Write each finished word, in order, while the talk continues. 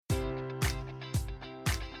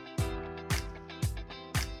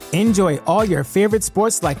Enjoy all your favorite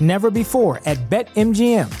sports like never before at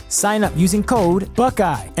BetMGM. Sign up using code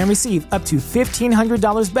Buckeye and receive up to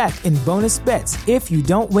 $1,500 back in bonus bets if you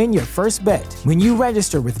don't win your first bet. When you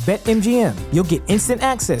register with BetMGM, you'll get instant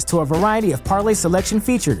access to a variety of parlay selection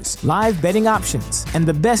features, live betting options, and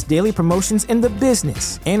the best daily promotions in the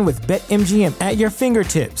business. And with BetMGM at your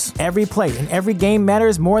fingertips, every play and every game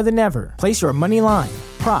matters more than ever. Place your money line,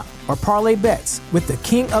 prop, or parlay bets with the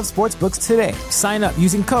king of sportsbooks today. Sign up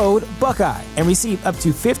using code Buckeye and receive up to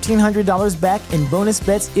 $1,500 back in bonus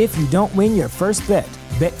bets if you don't win your first bet.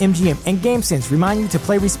 BetMGM and GameSense remind you to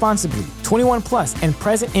play responsibly. 21 plus and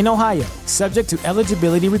present in Ohio, subject to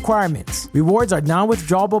eligibility requirements. Rewards are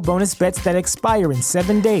non-withdrawable bonus bets that expire in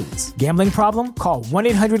 7 days. Gambling problem? Call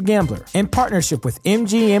 1-800-GAMBLER. In partnership with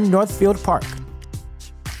MGM Northfield Park.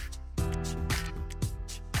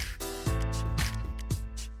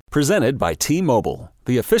 Presented by T-Mobile,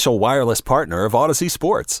 the official wireless partner of Odyssey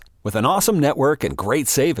Sports. With an awesome network and great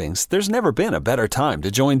savings, there's never been a better time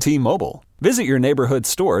to join T-Mobile. Visit your neighborhood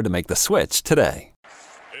store to make the switch today.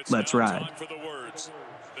 Let's ride. Time for the words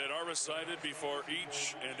that are recited before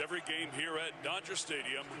each and every game here at Dodger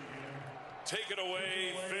Stadium. Take it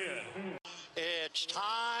away, Finn. It's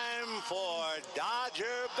time for Dodger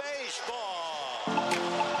baseball.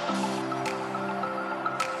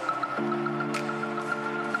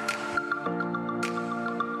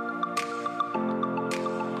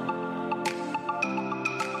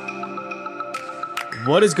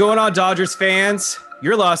 What is going on, Dodgers fans?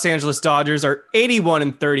 Your Los Angeles Dodgers are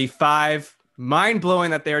 81-35. Mind-blowing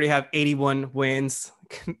that they already have 81 wins.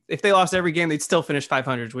 If they lost every game, they'd still finish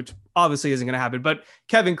 500, which obviously isn't going to happen. But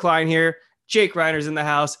Kevin Klein here, Jake Reiner's in the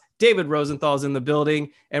house, David Rosenthal's in the building,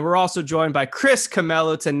 and we're also joined by Chris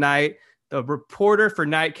Camello tonight, the reporter for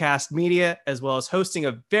Nightcast Media, as well as hosting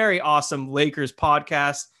a very awesome Lakers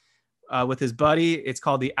podcast with his buddy. It's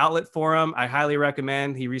called The Outlet Forum. I highly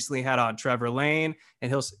recommend. He recently had on Trevor Lane,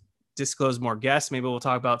 and he'll disclose more guests. Maybe we'll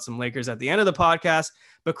talk about some Lakers at the end of the podcast.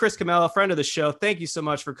 But Chris Camello, friend of the show, thank you so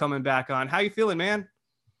much for coming back on. How you feeling, man?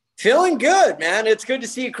 Feeling good, man. It's good to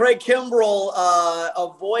see Craig Kimbrel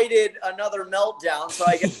avoided another meltdown, so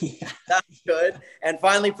I guess that's good, and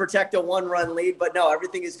finally protect a one-run lead. But no,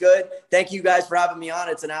 everything is good. Thank you guys for having me on.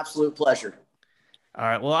 It's an absolute pleasure. All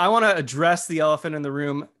right. Well, I want to address the elephant in the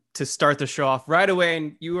room to start the show off right away.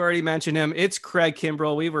 And you already mentioned him. It's Craig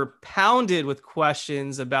Kimbrel. We were pounded with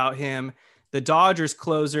questions about him, the Dodgers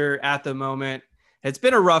closer at the moment. It's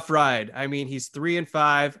been a rough ride. I mean, he's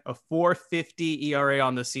 3-5, a 4.50 ERA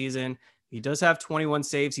on the season. He does have 21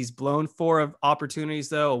 saves. He's blown 4 opportunities,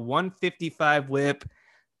 though, a 155 whip,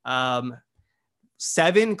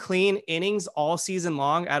 7 clean innings all season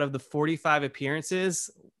long out of the 45 appearances.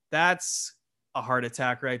 That's a heart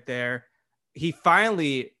attack right there. He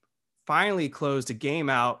finally closed a game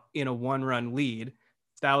out in a 1-run lead.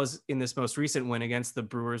 That was in this most recent win against the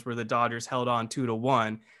Brewers, where the Dodgers held on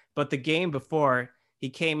 2-1. But the game before, he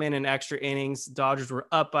came in extra innings. Dodgers were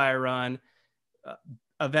up by a run.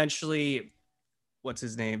 Eventually, what's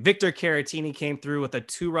his name? Victor Caratini came through with a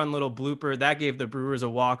 2-run little blooper. That gave the Brewers a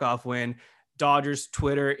walk-off win. Dodgers,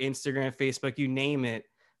 Twitter, Instagram, Facebook, you name it,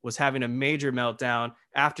 was having a major meltdown.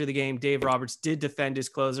 After the game, Dave Roberts did defend his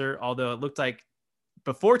closer, although it looked like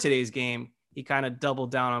before today's game, he kind of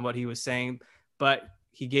doubled down on what he was saying. But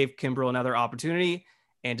he gave Kimbrel another opportunity,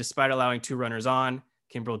 and despite allowing 2 runners on,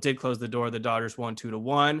 Kimbrel did close the door. The Dodgers won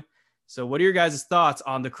 2-1. So what are your guys' thoughts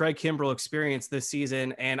on the Craig Kimbrel experience this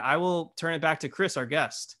season? And I will turn it back to Chris, our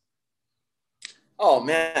guest. Oh,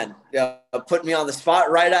 man. Put me on the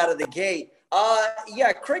spot right out of the gate.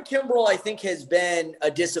 Craig Kimbrel, I think, has been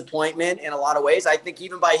a disappointment in a lot of ways. I think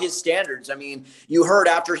even by his standards. I mean, you heard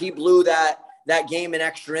after he blew that game in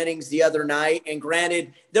extra innings the other night, and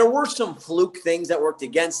granted, there were some fluke things that worked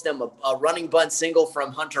against him. A running bunt single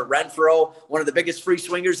from Hunter Renfroe, one of the biggest free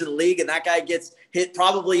swingers in the league, and that guy gets hit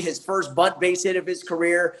probably his first bunt base hit of his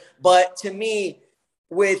career. But to me,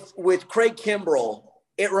 with Craig Kimbrel,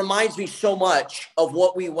 it reminds me so much of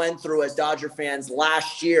what we went through as Dodger fans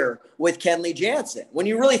last year with Kenley Jansen. When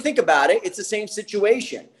you really think about it, it's the same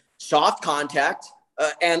situation. Soft contact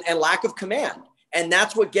and lack of command. And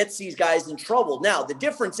that's what gets these guys in trouble. Now, the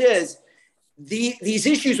difference is these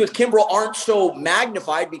issues with Kimbrel aren't so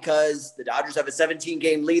magnified because the Dodgers have a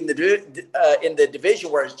 17-game lead in the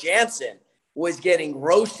division, whereas Jansen was getting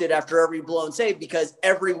roasted after every blown save because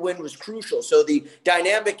every win was crucial. So the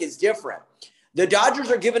dynamic is different. The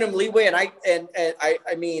Dodgers are giving him leeway, and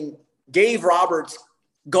I mean, Dave Roberts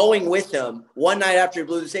going with him one night after he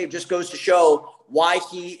blew the save just goes to show why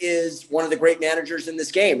he is one of the great managers in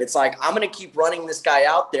this game. It's like, I'm going to keep running this guy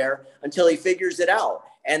out there until he figures it out.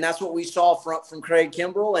 And that's what we saw from Craig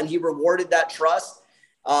Kimbrel, and he rewarded that trust.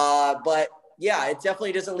 But yeah, it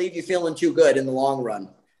definitely doesn't leave you feeling too good in the long run.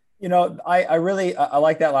 You know, I really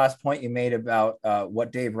like that last point you made about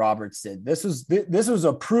what Dave Roberts did. This was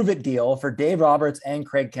a prove it deal for Dave Roberts and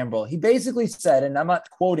Craig Kimbrel. He basically said, and I'm not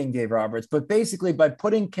quoting Dave Roberts, but basically by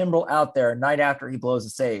putting Kimbrel out there night after he blows a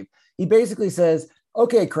save, he basically says,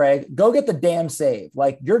 okay, Craig, go get the damn save.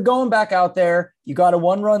 Like, you're going back out there. You got a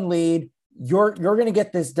 1-run lead. You're going to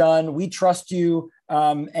get this done. We trust you.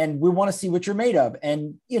 And we want to see what you're made of.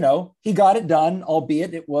 And, you know, he got it done,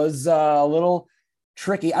 albeit it was a little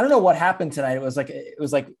tricky. I don't know what happened tonight. It was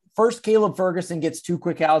like first Caleb Ferguson gets 2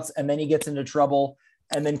 quick outs and then he gets into trouble.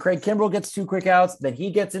 And then Craig Kimbrel gets 2 quick outs. Then he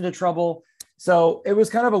gets into trouble. So it was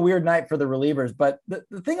kind of a weird night for the relievers. But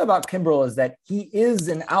the thing about Kimbrel is that he is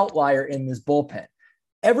an outlier in this bullpen.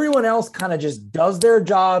 Everyone else kind of just does their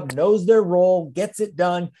job, knows their role, gets it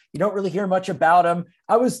done. You don't really hear much about him.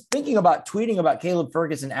 I was thinking about tweeting about Caleb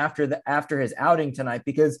Ferguson after his outing tonight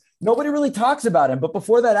because nobody really talks about him. But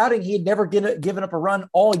before that outing, he had never given up a run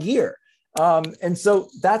all year. And so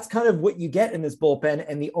that's kind of what you get in this bullpen.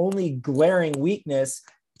 And the only glaring weakness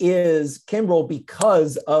is Kimbrel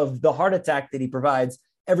because of the heart attack that he provides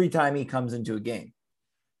every time he comes into a game.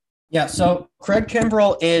 Yeah, so Craig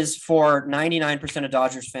Kimbrel is, for 99% of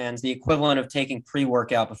Dodgers fans, the equivalent of taking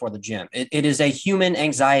pre-workout before the gym. It is a human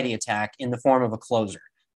anxiety attack in the form of a closer.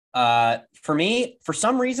 For me, for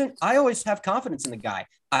some reason, I always have confidence in the guy.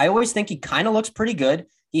 I always think he kind of looks pretty good.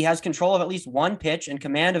 He has control of at least one pitch and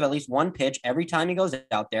command of at least one pitch every time he goes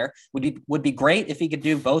out there. Would be great if he could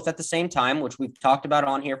do both at the same time, which we've talked about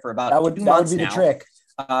on here for about 2 months now. That would be the trick.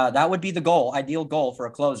 That would be the goal, ideal goal for a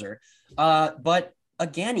closer. But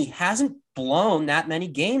again, he hasn't blown that many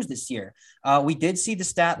games this year. We did see the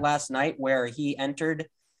stat last night where he's entered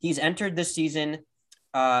this season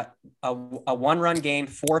a 1-run game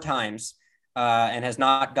 4 times and has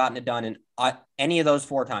not gotten it done in any of those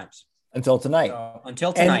 4 times. Until tonight.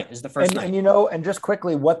 Is the first night. And, you know, and just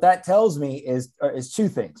quickly, what that tells me is 2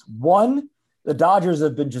 things. One, the Dodgers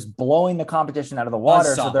have been just blowing the competition out of the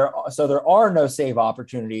water. So there are no save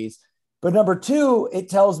opportunities. But number 2, it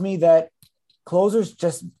tells me that closers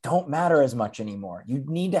just don't matter as much anymore. You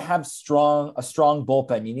need to have a strong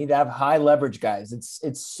bullpen. You need to have high leverage guys.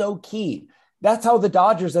 It's so key. That's how the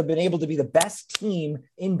Dodgers have been able to be the best team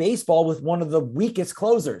in baseball with one of the weakest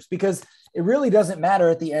closers, because it really doesn't matter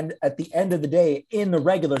at the end of the day in the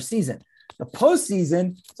regular season. The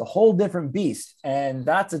postseason, it's a whole different beast, and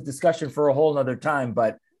that's a discussion for a whole nother time.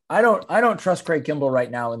 But I don't trust Craig Kimbrel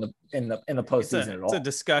right now in the postseason at all. It's a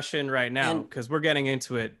discussion right now because we're getting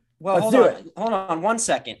into it. Well, hold on 1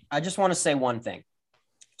 second. I just want to say one thing.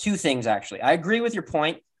 2 things, actually. I agree with your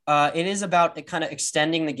point. It is about kind of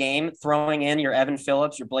extending the game, throwing in your Evan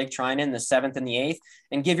Phillips, your Blake Trinan in the 7th and the 8th,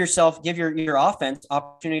 and give your offense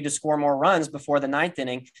opportunity to score more runs before the 9th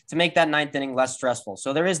inning to make that 9th inning less stressful.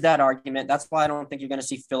 So there is that argument. That's why I don't think you're going to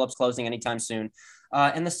see Phillips closing anytime soon.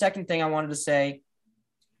 And the second thing I wanted to say,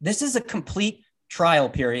 this is a complete trial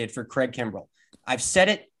period for Craig Kimbrel. I've said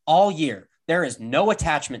it all year. There is no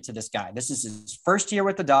attachment to this guy. This is his first year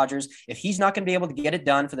with the Dodgers. If he's not going to be able to get it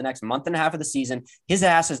done for the next month and a half of the season, his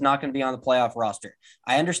ass is not going to be on the playoff roster.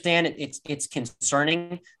 I understand it's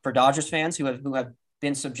concerning for Dodgers fans who have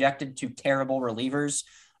been subjected to terrible relievers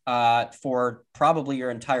for probably your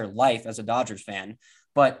entire life as a Dodgers fan.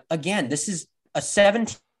 But again, this is a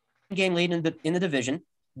 17-game lead in the division.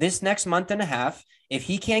 This next month and a half, if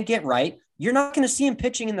he can't get right, you're not going to see him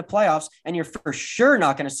pitching in the playoffs, and you're for sure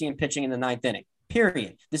not going to see him pitching in the 9th inning,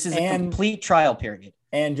 period. This is a complete trial period.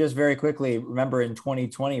 And just very quickly, remember in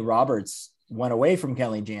 2020, Roberts went away from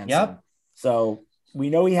Kenley Jansen. Yep. So we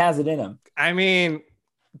know he has it in him. I mean,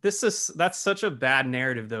 that's such a bad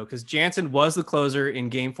narrative, though, because Jansen was the closer in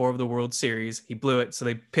Game 4 of the World Series. He blew it, so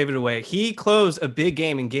they pivoted away. He closed a big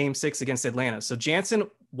game in Game 6 against Atlanta. So Jansen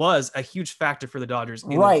was a huge factor for the Dodgers.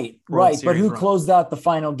 Right. But who closed out the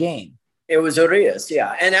final game? It was Urias,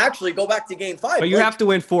 yeah. And actually, go back to Game 5. But you have to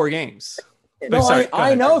win 4 games. No,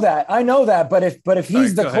 I know that. But if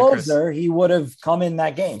he's the closer, he would have come in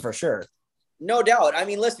that game for sure. No doubt. I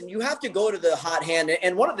mean, listen, you have to go to the hot hand.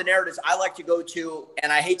 And one of the narratives I like to go to,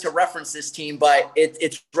 and I hate to reference this team, but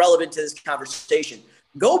it's relevant to this conversation.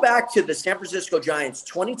 Go back to the San Francisco Giants,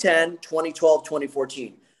 2010, 2012,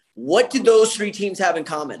 2014. What did those 3 teams have in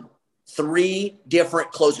common? 3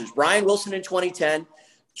 different closers. Brian Wilson in 2010.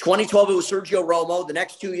 2012, it was Sergio Romo. The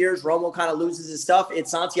next 2 years, Romo kind of loses his stuff.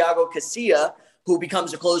 It's Santiago Casilla, who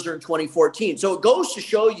becomes a closer in 2014. So it goes to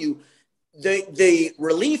show you the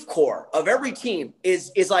relief corps of every team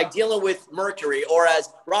is like dealing with mercury, or as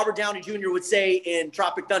Robert Downey Jr. would say in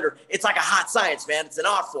Tropic Thunder, it's like a hot science, man. It's an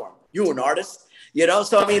art form. You an artist,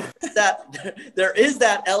 So I mean, that there is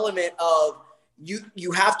that element of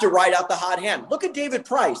you have to ride out the hot hand. Look at David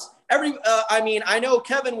Price. I know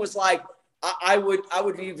Kevin was like, I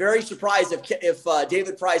would be very surprised if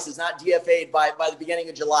David Price is not DFA'd by the beginning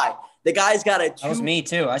of July. The guy's got That was me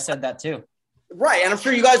too. I said that too. Right, and I'm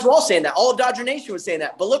sure you guys were all saying that. All of Dodger Nation was saying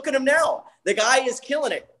that. But look at him now. The guy is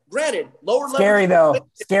killing it. Granted, lower level.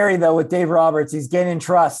 Scary though with Dave Roberts. He's gaining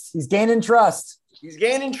trust. He's gaining trust.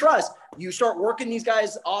 You start working these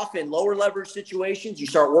guys off in lower leverage situations. You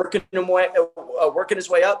start working his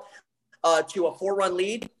way up to a 4-run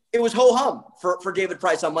lead. It was ho-hum for David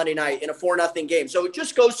Price on Monday night in a 4-0 game. So it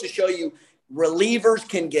just goes to show you relievers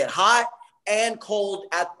can get hot and cold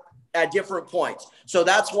at different points. So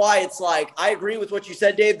that's why it's like, I agree with what you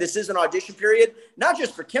said, Dave. This is an audition period, not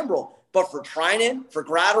just for Kimbrel, but for Trinan, for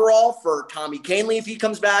Gratterall, for Tommy Kahnle if he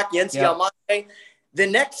comes back, Yency Almonte. The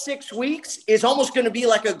next 6 weeks is almost going to be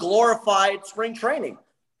like a glorified spring training.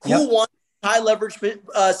 Who wants high leverage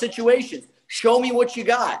situations? Show me what you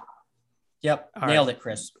got. Yep. Nailed it,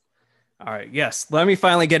 Chris. All right. Yes. Let me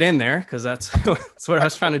finally get in there because that's what I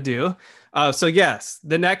was trying to do. So yes,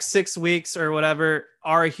 the next 6 weeks or whatever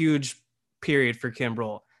are a huge period for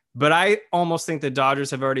Kimbrel, but I almost think the Dodgers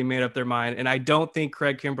have already made up their mind. And I don't think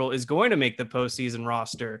Craig Kimbrel is going to make the postseason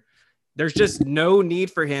roster. There's just no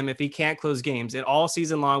need for him if he can't close games. And all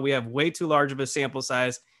season long, we have way too large of a sample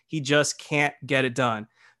size. He just can't get it done.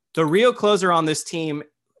 The real closer on this team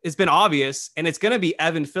has been obvious, and it's going to be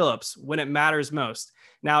Evan Phillips when it matters most.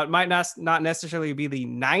 Now, it might not necessarily be the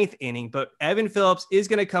 9th inning, but Evan Phillips is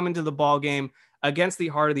going to come into the ball game against the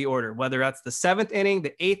heart of the order, whether that's the 7th inning,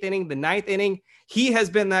 the 8th inning, the 9th inning. He has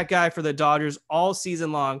been that guy for the Dodgers all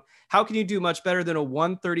season long. How can you do much better than a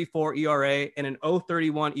 1.34 ERA and an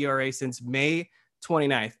 0.31 ERA since May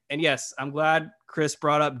 29th? And yes, I'm glad Chris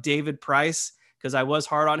brought up David Price because I was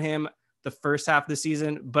hard on him the first half of the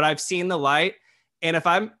season, but I've seen the light. And if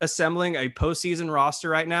I'm assembling a postseason roster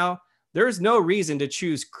right now, there's no reason to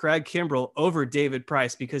choose Craig Kimbrel over David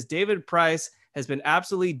Price because David Price has been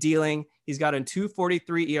absolutely dealing. He's got a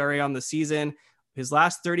 2.43 ERA on the season. His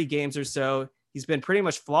last 30 games or so, he's been pretty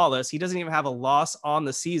much flawless. He doesn't even have a loss on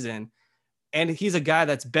the season. And he's a guy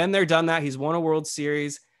that's been there, done that. He's won a World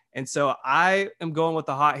Series. And so I am going with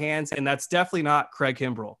the hot hands, and that's definitely not Craig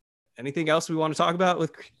Kimbrel. Anything else we want to talk about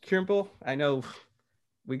with Kimbrel? I know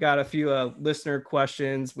we got a few listener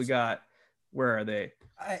questions. Where are they?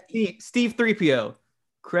 Steve 3PO,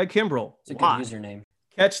 Craig Kimbrel. It's a good username.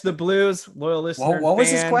 Catch the Blues, loyal listener. What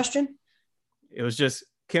was his question? It was just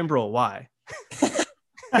Kimbrel, why?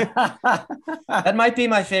 That might be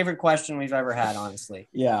my favorite question we've ever had, honestly.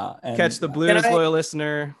 Yeah. Catch the Blues, loyal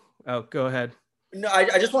listener. Oh, go ahead. No,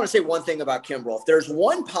 I just want to say one thing about Kimbrel. If there's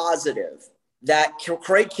one positive that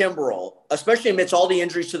Craig Kimbrel, especially amidst all the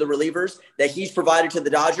injuries to the relievers that he's provided to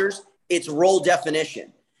the Dodgers, it's role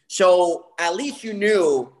definition. So at least you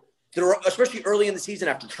knew, especially early in the season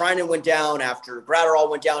after Trinan went down, after Gratterall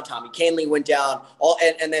went down, Tommy Kahnle went down,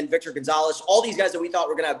 and then Victor Gonzalez, all these guys that we thought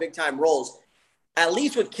were going to have big-time roles. At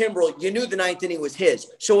least with Kimbrel, you knew the 9th inning was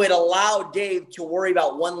his. So it allowed Dave to worry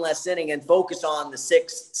about one less inning and focus on the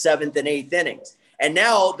 6th, 7th, and 8th innings. And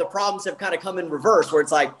now the problems have kind of come in reverse where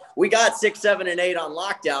it's like, we got 6, 7, and 8 on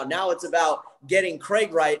lockdown. Now it's about getting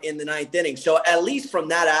Craig right in the 9th inning. So at least from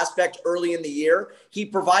that aspect early in the year, he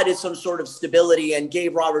provided some sort of stability and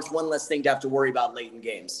gave Roberts one less thing to have to worry about late in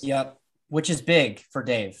games. Yep. Which is big for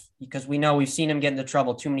Dave because we know we've seen him get into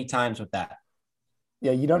trouble too many times with that.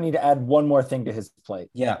 Yeah, you don't need to add one more thing to his plate.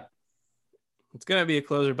 Yeah. It's going to be a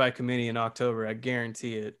closer by committee in October. I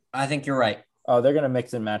guarantee it. I think you're right. Oh, they're going to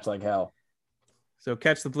mix and match like hell. So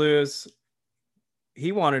Catch the Blues.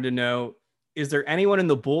 He wanted to know, is there anyone in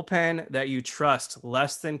the bullpen that you trust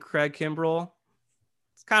less than Craig Kimbrel?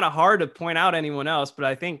 It's kind of hard to point out anyone else, but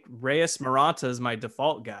I think Reyes Maranta is my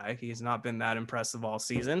default guy. He's not been that impressive all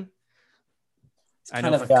season. It's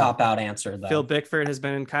kind of a cop-out answer, though. Phil Bickford has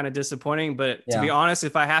been kind of disappointing, but to be honest,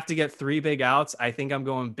 if I have to get 3 big outs, I think I'm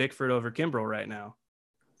going Bickford over Kimbrel right now.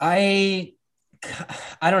 I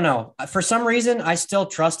don't know. For some reason, I still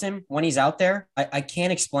trust him when he's out there. I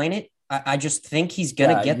can't explain it. I just think he's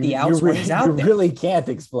going to get the outs when he's out there. You really can't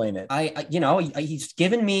explain it. He's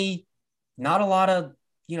given me not a lot of,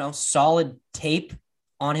 solid tape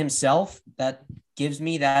on himself that gives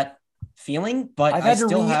me that feeling, but I've had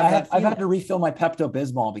to refill my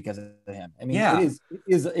Pepto-Bismol because of him. I mean, it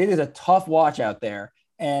is a tough watch out there.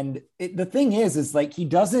 And the thing is like, he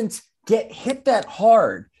doesn't get hit that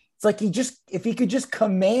hard. It's like if he could just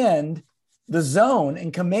command the zone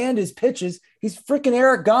and command his pitches. He's freaking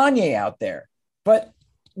Eric Gagne out there, but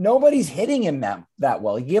nobody's hitting him that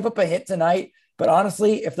well. He gave up a hit tonight, but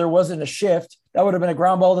honestly, if there wasn't a shift, that would have been a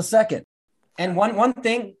ground ball to second. And one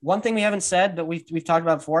thing we haven't said, but we've talked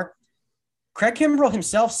about before, Craig Kimbrel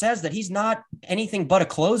himself says that he's not anything but a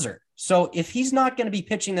closer. So if he's not going to be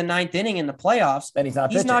pitching the 9th inning in the playoffs, then he's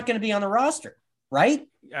not going to be on the roster, right?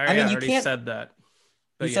 I mean, you can't said that.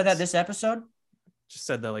 You said that this episode? Just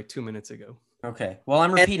said that like 2 minutes ago. Okay. Well,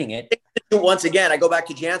 I'm repeating it. Once again, I go back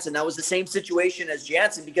to Jansen. That was the same situation as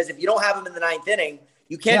Jansen, because if you don't have him in the 9th inning,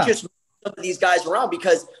 you can't just move some of these guys around,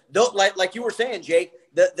 because like you were saying, Jake,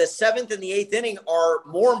 the 7th and the 8th inning are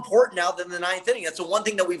more important now than the 9th inning. That's the one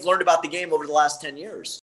thing that we've learned about the game over the last 10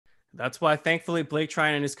 years. That's why, thankfully, Blake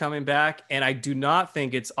Trinan is coming back, and I do not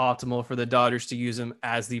think it's optimal for the Dodgers to use him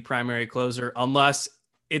as the primary closer unless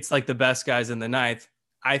it's like the best guys in the 9th.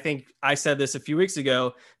 I think I said this a few weeks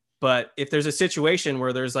ago, but if there's a situation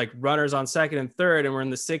where there's like runners on 2nd and 3rd and we're in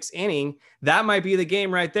the 6th inning, that might be the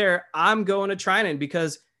game right there. I'm going to Trinan,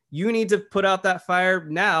 because you need to put out that fire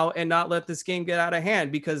now and not let this game get out of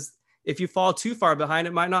hand, because if you fall too far behind,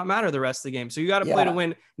 it might not matter the rest of the game. So you got to play to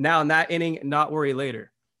win now in that inning, not worry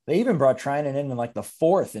later. They even brought Trinan in like the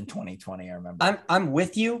 4th in 2020. I remember. I'm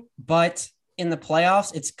with you, but in the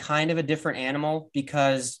playoffs, it's kind of a different animal,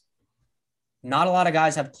 because not a lot of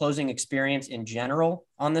guys have closing experience in general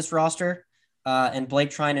on this roster. And Blake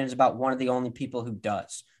Trinan is about one of the only people who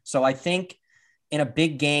does. So I think in a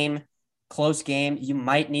big game, close game, you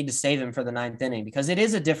might need to save him for the 9th inning, because it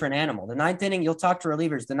is a different animal. The 9th inning, you'll talk to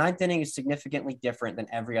relievers. The 9th inning is significantly different than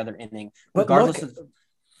every other inning, regardless of.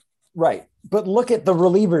 Right. But look at the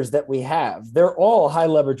relievers that we have. They're all high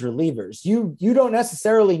leverage relievers. You don't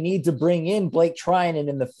necessarily need to bring in Blake Trinan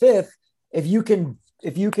in the 5th if you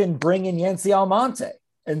can bring in Yency Almonte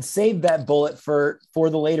and save that bullet for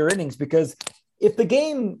the later innings, because if the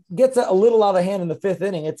game gets a little out of hand in the 5th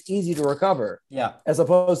inning, it's easy to recover. Yeah. As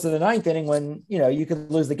opposed to the 9th inning when, you could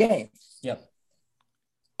lose the game. Yep.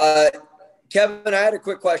 Kevin, I had a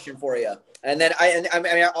quick question for you. And then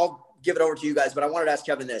I'll give it over to you guys, but I wanted to ask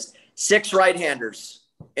Kevin this. 6 right-handers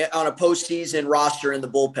on a postseason roster in the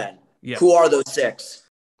bullpen. Yep. Who are those 6?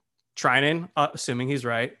 Trinan, assuming he's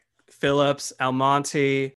right. Phillips,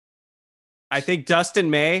 Almonte. I think Dustin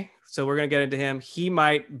May. So we're going to get into him. He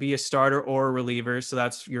might be a starter or a reliever. So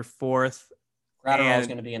that's your 4th. Gratterall is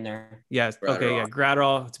going to be in there. Yes. Gratterall. Okay. Yeah.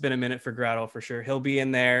 Gratterall. It's been a minute for Gratterall for sure. He'll be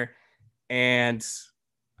in there. And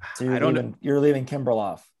so you're leaving Kimbrel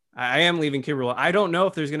off. I am leaving Kimbrel. I don't know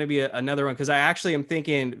if there's going to be another one, because I actually am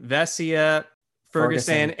thinking Vesia,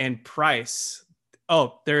 Ferguson, and Price.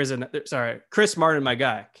 Oh, there is sorry, Chris Martin, my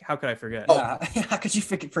guy. How could I forget? How could you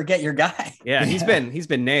forget your guy? Yeah, he's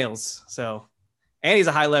been nails. So, and he's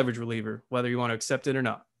a high leverage reliever, whether you want to accept it or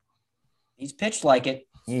not. He's pitched like it.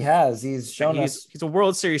 He has. He's shown us. He's a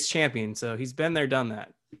World Series champion, so he's been there, done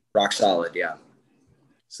that. Rock solid, yeah.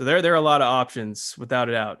 So there are a lot of options, without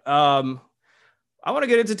a doubt. I want to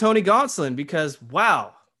get into Tony Gonsolin, because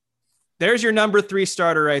wow, there's your number 3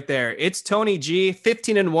 starter right there. It's Tony G,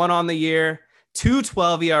 15-1 on the year,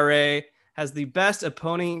 2.12 ERA, has the best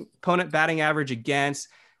opponent batting average against,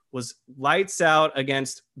 was lights out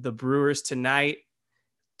against the Brewers tonight,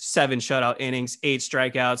 7 shutout innings, 8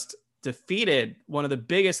 strikeouts, defeated one of the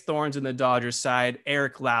biggest thorns in the Dodgers side,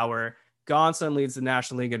 Eric Lauer. Gonsolin leads the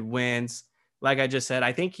National League in wins. Like I just said,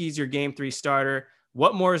 I think he's your game 3 starter.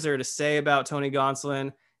 What more is there to say about Tony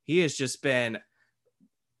Gonsolin? He has just been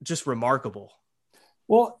remarkable.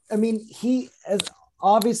 Well, I mean, he has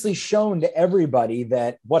obviously shown to everybody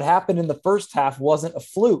that what happened in the first half wasn't a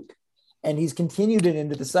fluke, and he's continued it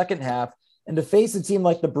into the second half. And to face a team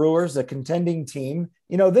like the Brewers, a contending team,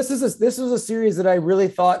 this was a series that I really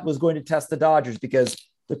thought was going to test the Dodgers, because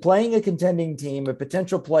they're playing a contending team, a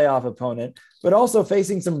potential playoff opponent, but also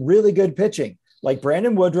facing some really good pitching. Like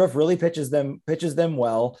Brandon Woodruff really pitches them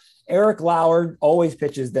well. Eric Lauer always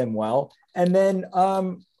pitches them well. And then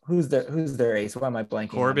who's their ace? Why am I blanking?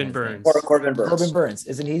 Corbin Burns. Corbin Burns. Corbin Burns.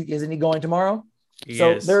 Isn't he going tomorrow? He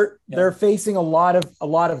is. They're facing a lot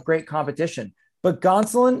of great competition. But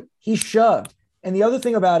Gonsolin, he shoved. And the other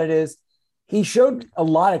thing about it is he showed a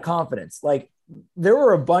lot of confidence. Like there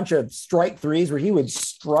were a bunch of strike threes where he would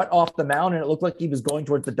strut off the mound and it looked like he was going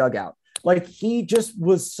towards the dugout. Like he just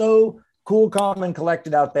was so cool, calm, and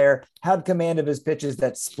collected out there, had command of his pitches.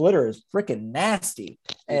 That splitter is freaking nasty.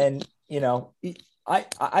 And,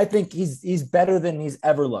 I think he's better than he's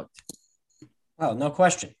ever looked. Oh, no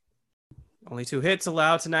question. Only 2 hits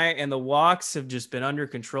allowed tonight, and the walks have just been under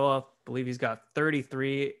control. I believe he's got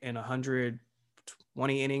 33 in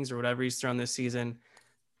 120 innings or whatever he's thrown this season.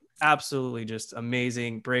 absolutely just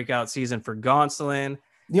amazing breakout season for Gonsolin.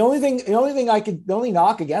 The only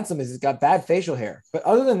knock against him is he's got bad facial hair. But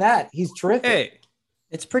other than that, he's terrific. Hey,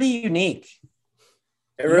 it's pretty unique.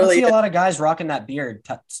 It you really don't see a lot of guys rocking that beard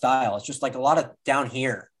style. It's just like a lot of down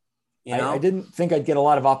here. You know? I didn't think I'd get a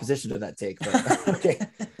lot of opposition to that take, but okay.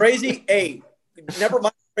 Crazy. Hey, never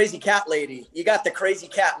mind crazy cat lady. You got the crazy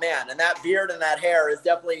cat man, and that beard and that hair is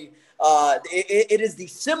definitely it is the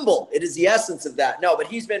symbol. It is the essence of that. No, but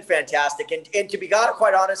he's been fantastic. And to be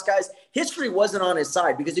quite honest, guys, history wasn't on his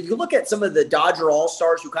side, because if you look at some of the Dodger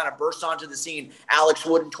All-Stars who kind of burst onto the scene, Alex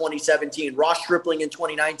Wood in 2017, Ross Stripling in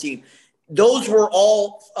 2019, those were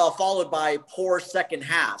all followed by poor second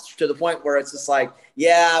halves, to the point where it's just like,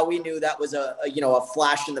 yeah, we knew that was a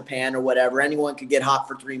flash in the pan or whatever. Anyone could get hot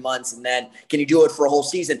for 3 months, and then can you do it for a whole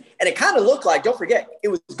season? And it kind of looked like, don't forget, it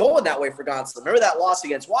was going that way for Gonsolin. Remember that loss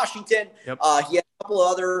against Washington? Yep. He had a couple of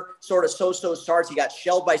other sort of so-so starts. He got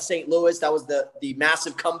shelled by St. Louis. That was the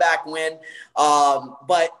massive comeback win.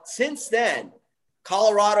 But since then,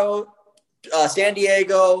 Colorado, San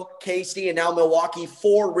Diego, KC, and now Milwaukee,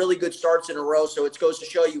 4 really good starts in a row. So it goes to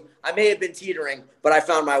show you, I may have been teetering, but I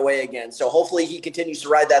found my way again. So hopefully he continues to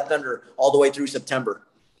ride that thunder all the way through September.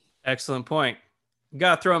 Excellent point.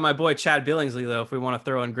 Got to throw in my boy Chad Billingsley, though, if we want to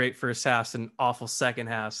throw in great first halves and awful second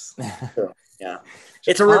halves. Yeah.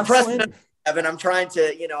 It's a repressed, Evan. I'm trying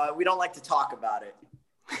to, we don't like to talk about it.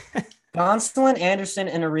 Gonsolin, Anderson,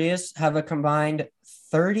 and Arias have a combined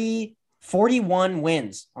 41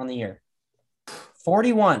 wins on the year.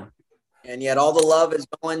 41. And yet all the love is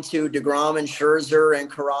going to DeGrom and Scherzer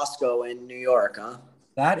and Carrasco in New York, huh?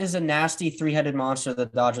 That is a nasty three-headed monster the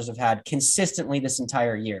Dodgers have had consistently this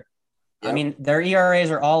entire year. Yep. I mean, their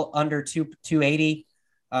ERAs are all under 280,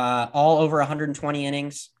 all over 120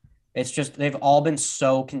 innings. It's just they've all been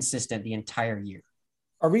so consistent the entire year.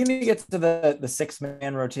 Are we going to get to the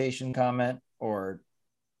 6-man rotation comment, or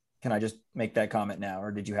can I just make that comment now,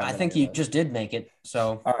 or did you have? I think you just did make it.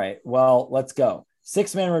 So all right, well, let's go.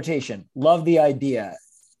 6-man rotation. Love the idea.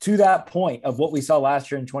 To that point of what we saw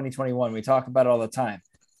last year in 2021, we talk about it all the time.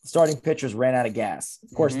 Starting pitchers ran out of gas.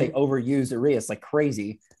 Of course, they overused Arias like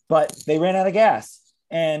crazy, but they ran out of gas.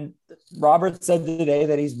 And Robert said today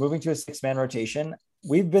that he's moving to a 6-man rotation.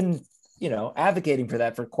 We've been, advocating for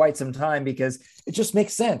that for quite some time, because it just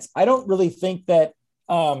makes sense. I don't really think that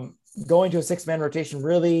going to a 6-man rotation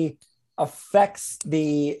really affects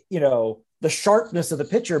the sharpness of the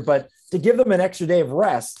pitcher, but to give them an extra day of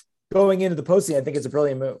rest going into the postseason, I think it's a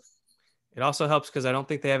brilliant move. It also helps because I don't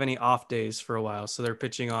think they have any off days for a while. So they're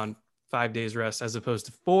pitching on 5 days rest as opposed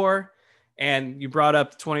to 4. And you brought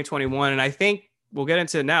up 2021. And I think we'll get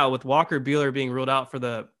into it now with Walker Buehler being ruled out for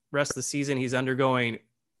the rest of the season. He's undergoing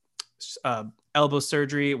elbow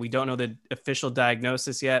surgery. We don't know the official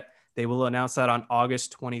diagnosis yet. They will announce that on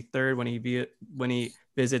August 23rd when he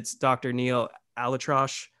visits Dr. Neil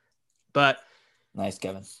Alatrosh. But nice,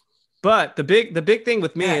 Kevin. But the big thing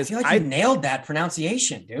with me is I feel like you nailed that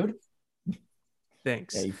pronunciation, dude.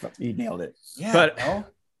 Thanks. Yeah, you nailed it. Yeah. But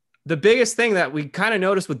the biggest thing that we kind of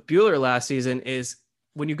noticed with Buehler last season is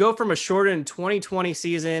when you go from a shortened 2020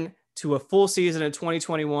 season to a full season in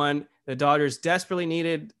 2021, the Dodgers desperately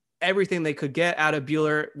needed everything they could get out of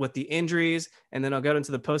Buehler with the injuries. And then I'll go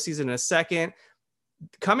into the postseason in a second.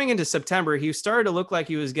 Coming into September, he started to look like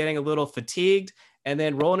he was getting a little fatigued. And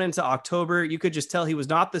then rolling into October, you could just tell he was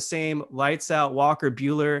not the same lights out Walker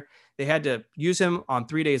Buehler. They had to use him on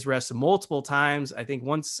 3 days rest multiple times. I think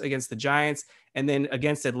once against the Giants and then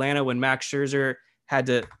against Atlanta when Max Scherzer had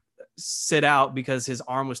to sit out because his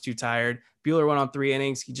arm was too tired. Buehler went on 3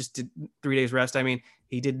 innings. He just did 3 days rest. I mean,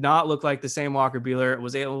 he did not look like the same Walker Buehler.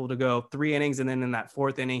 Was able to go 3 innings. And then in that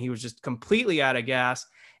 4th inning, he was just completely out of gas.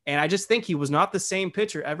 And I just think he was not the same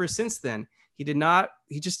pitcher ever since then.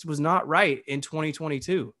 He just was not right in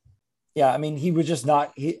 2022. Yeah. I mean, he was just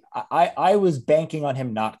not, I was banking on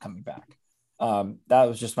him not coming back. That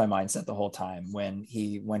was just my mindset the whole time when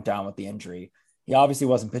he went down with the injury. He obviously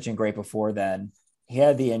wasn't pitching great before then. He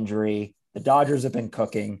had the injury. The Dodgers have been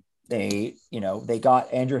cooking. They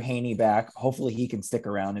got Andrew Haney back. Hopefully he can stick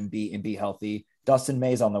around and be healthy. Dustin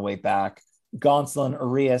May's on the way back. Gonsolin,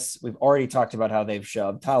 Arias, we've already talked about how they've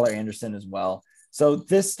shoved. Tyler Anderson as well. So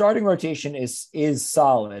this starting rotation is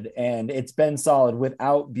solid, and it's been solid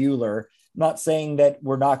without Buehler. I'm not saying that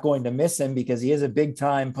we're not going to miss him because he is a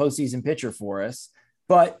big-time postseason pitcher for us,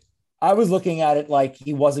 but I was looking at it like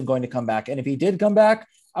he wasn't going to come back. And if he did come back,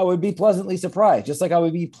 I would be pleasantly surprised, just like I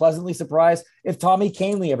would be pleasantly surprised if Tommy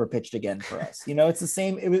Kahnle ever pitched again for us. It's the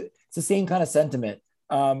same. It's the same kind of sentiment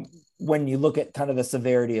when you look at kind of the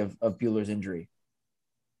severity of Buehler's injury.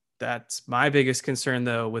 That's my biggest concern,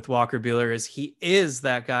 though, with Walker Buehler is he is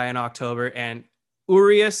that guy in October, and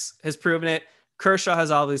Urias has proven it. Kershaw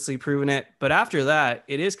has obviously proven it. But after that,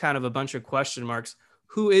 it is kind of a bunch of question marks.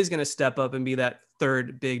 Who is going to step up and be that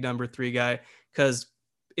third big number 3 guy? Because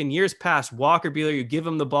in years past, Walker Buehler, you give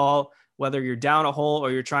him the ball, whether you're down a hole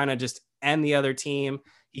or you're trying to just end the other team.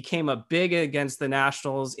 He came up big against the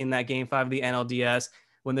Nationals in that Game 5 of the NLDS.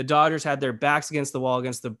 When the Dodgers had their backs against the wall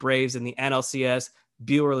against the Braves in the NLCS,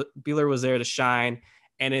 Buehler was there to shine,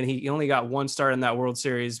 and then he only got 1 start in that World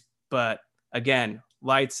Series. But again,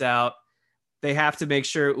 lights out. They have to make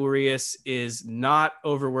sure Urias is not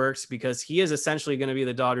overworked because he is essentially going to be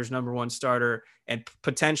the Dodgers' number 1 starter and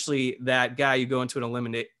potentially that guy you go into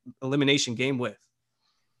an elimination game with.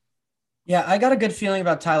 Yeah, I got a good feeling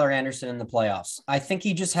about Tyler Anderson in the playoffs. I think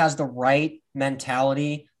he just has the right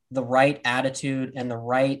mentality, the right attitude, and the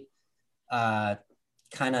right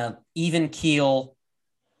kind of even keel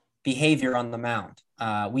behavior on the mound.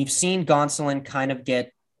 We've seen Gonsolin kind of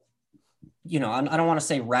get, I don't want to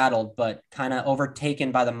say rattled, but kind of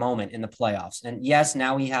overtaken by the moment in the playoffs. And yes,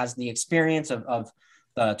 now he has the experience of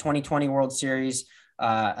the 2020 World Series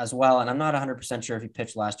as well. And I'm not 100% sure if he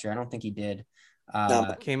pitched last year. I don't think he did.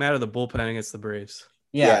 Came out of the bullpen against the Braves.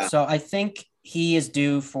 Yeah. So I think he is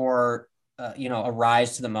due for, a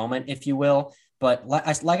rise to the moment, if you will. But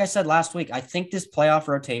like I said last week, I think this playoff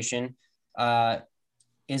rotation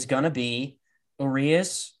is going to be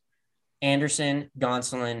Urias, Anderson,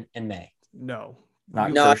 Gonsolin, and May. No,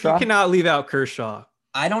 Kershaw? You cannot leave out Kershaw.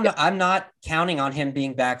 I don't know. I'm not counting on him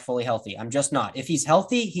being back fully healthy. I'm just not. If he's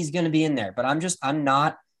healthy, he's going to be in there. But I'm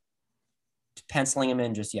not penciling him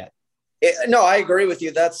in just yet. No, I agree with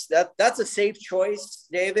you. That's a safe choice,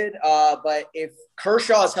 David. But if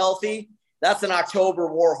Kershaw is healthy, that's an October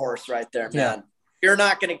warhorse right there, man. Yeah. You're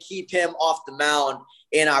not going to keep him off the mound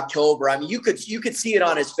in October. I mean, you could see it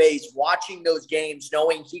on his face watching those games,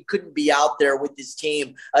 knowing he couldn't be out there with his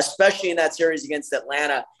team, especially in that series against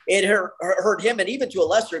Atlanta. It hurt him, and even to a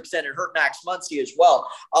lesser extent, it hurt Max Muncy as well.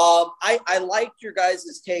 I liked your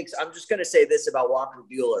guys' takes. I'm just going to say this about Walker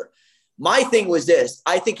Buehler. My thing was this.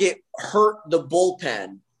 I think it hurt the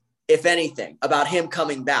bullpen, if anything, about him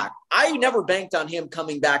coming back. I never banked on him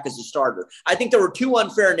coming back as a starter. I think there were 2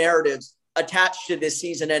 unfair narratives attached to this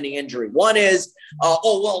season-ending injury. One is,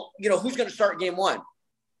 who's going to start game 1?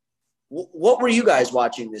 What were you guys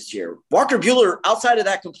watching this year? Walker Buehler, outside of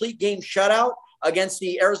that complete game shutout against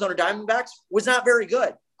the Arizona Diamondbacks, was not very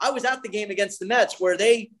good. I was at the game against the Mets where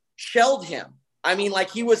they shelled him. I mean, like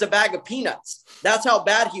he was a bag of peanuts. That's how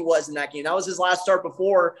bad he was in that game. That was his last start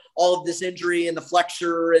before all of this injury and the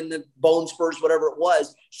flexure and the bone spurs, whatever it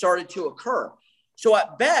was, started to occur. So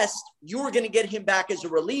at best, you were going to get him back as a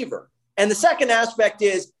reliever. And the second aspect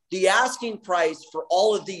is the asking price for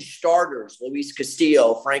all of these starters, Luis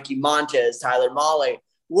Castillo, Frankie Montes, Tyler Mahle,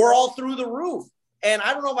 were all through the roof. And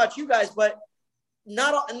I don't know about you guys, but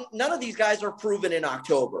none of these guys are proven in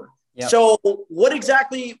October. Yep. So what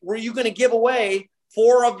exactly were you going to give away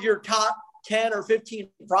 4 of your top 10 or 15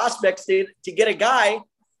 prospects to get a guy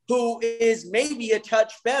who is maybe a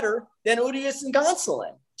touch better than Urias and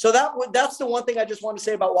Gonsolin? So that's the one thing I just want to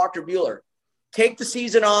say about Walker Buehler. Take the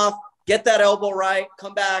season off, get that elbow right,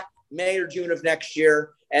 come back May or June of next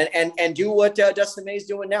year, and do what Dustin May's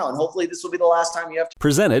doing now. And hopefully this will be the last time you have to.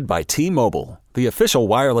 Presented by T-Mobile, the official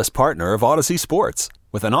wireless partner of Odyssey Sports.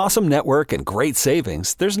 With an awesome network and great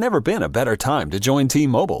savings, there's never been a better time to join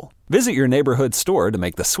T-Mobile. Visit your neighborhood store to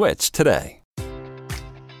make the switch today.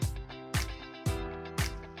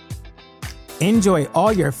 Enjoy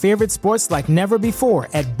all your favorite sports like never before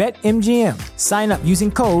at BetMGM. Sign up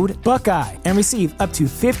using code Buckeye and receive up to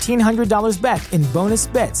 $1,500 back in bonus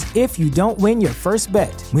bets if you don't win your first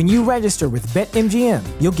bet. When you register with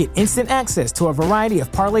BetMGM, you'll get instant access to a variety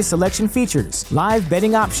of parlay selection features, live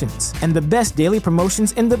betting options, and the best daily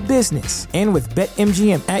promotions in the business. And with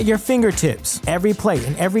BetMGM at your fingertips, every play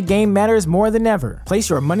and every game matters more than ever.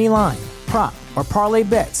 Place your money line, prop, or parlay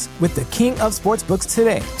bets with the king of sportsbooks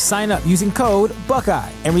today. Sign up using code Buckeye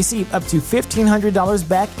and receive up to $1,500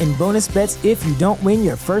 back in bonus bets if you don't win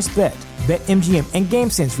your first bet. BetMGM and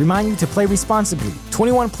GameSense remind you to play responsibly.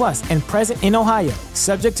 21 plus and present in Ohio,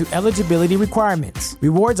 subject to eligibility requirements.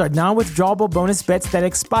 Rewards are non-withdrawable bonus bets that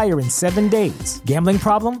expire in 7 days. Gambling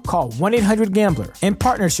problem? Call 1-800-GAMBLER. In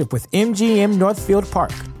partnership with MGM Northfield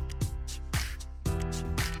Park.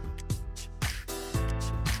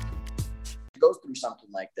 Goes through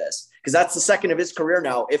something like this, because that's the second of his career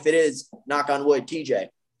now, if it is, knock on wood, TJ.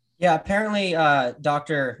 Yeah, apparently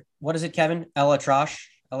Dr. What is it, Kevin?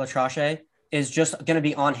 Elatrache is just going to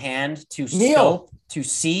be on hand to scope to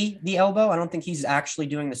see the elbow. I don't think he's actually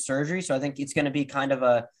doing the surgery, so I think it's going to be kind of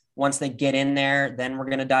a Once they get in there, then we're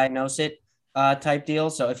going to diagnose it type deal.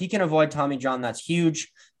 So if he can avoid Tommy John, that's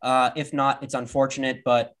huge. If not, it's unfortunate,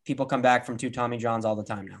 but people come back from 2 Tommy Johns all the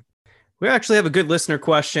time now. We actually have a good listener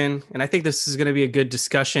question, and I think this is going to be a good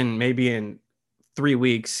discussion maybe in 3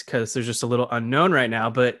 weeks because there's just a little unknown right now.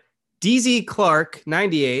 But DZ Clark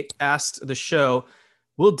 98 asked the show,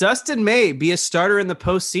 will Dustin May be a starter in the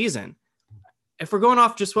postseason? If we're going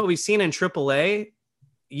off just what we've seen in AAA,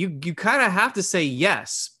 you kind of have to say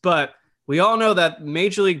yes, but we all know that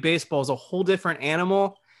Major League Baseball is a whole different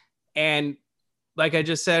animal. And like I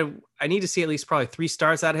just said, I need to see at least probably 3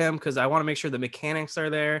 starts at him because I want to make sure the mechanics are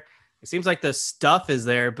there. It seems like the stuff is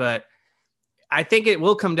there, but I think it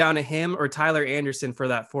will come down to him or Tyler Anderson for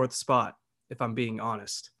that 4th spot, if I'm being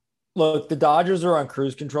honest. Look, the Dodgers are on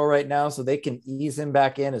cruise control right now, so they can ease him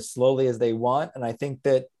back in as slowly as they want. And I think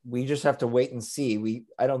that we just have to wait and see.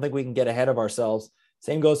 I don't think we can get ahead of ourselves.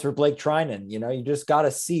 Same goes for Blake Trinan. You just got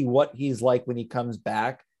to see what he's like when he comes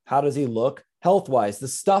back. How does he look health-wise? The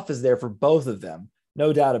stuff is there for both of them,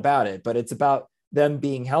 no doubt about it, but it's about them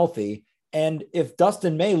being healthy. And if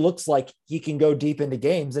Dustin May looks like he can go deep into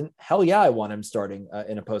games, and hell yeah, I want him starting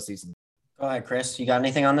in a postseason. Go ahead, Chris. You got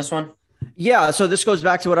anything on this one? Yeah, so this goes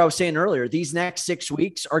back to what I was saying earlier. These next 6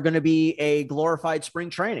 weeks are going to be a glorified spring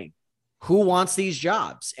training. Who wants these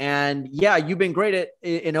jobs? And yeah, you've been great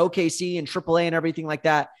in OKC and AAA and everything like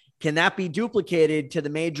that. Can that be duplicated to the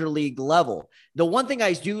major league level? The one thing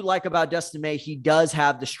I do like about Dustin May, he does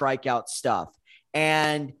have the strikeout stuff.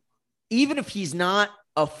 And even if he's not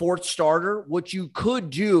a 4th starter, what you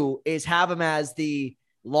could do is have him as the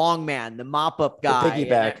long man, the mop-up guy. The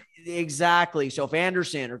piggyback. Exactly. So if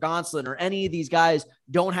Anderson or Gonsolin or any of these guys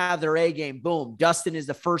don't have their A game, boom, Dustin is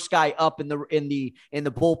the first guy up in the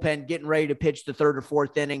bullpen getting ready to pitch the 3rd or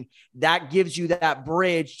 4th inning. That gives you that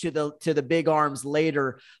bridge to the big arms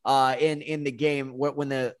later in the game when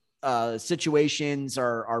the situations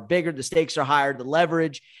are bigger, the stakes are higher, the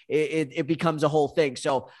leverage, it becomes a whole thing.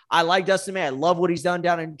 So I like Dustin May. I love what he's done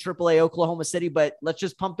down in AAA Oklahoma City, but let's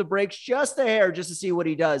just pump the brakes just a hair just to see what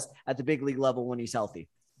he does at the big league level when he's healthy.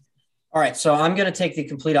 All right, so I'm going to take the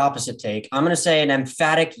complete opposite take. I'm going to say an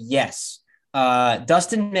emphatic yes.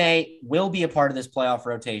 Dustin May will be a part of this playoff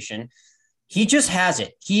rotation. He just has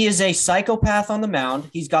it. He is a psychopath on the mound.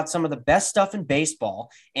 He's got some of the best stuff in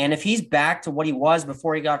baseball. And if he's back to what he was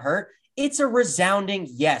before he got hurt, it's a resounding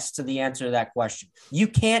yes to the answer to that question. You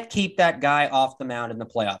can't keep that guy off the mound in the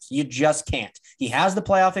playoffs. You just can't. He has the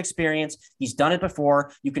playoff experience. He's done it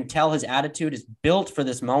before. You can tell his attitude is built for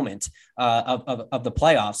this moment of the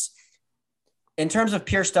playoffs. In terms of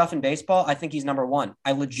pure stuff in baseball, I think he's number 1.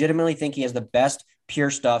 I legitimately think he has the best pure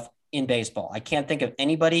stuff in baseball. I can't think of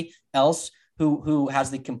anybody else who has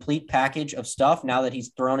the complete package of stuff now that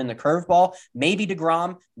he's thrown in the curveball. Maybe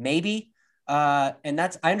DeGrom, maybe. And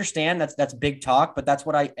I understand that's big talk, but that's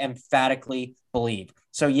what I emphatically believe.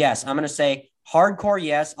 So yes, I'm going to say hardcore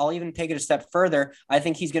yes. I'll even take it a step further. I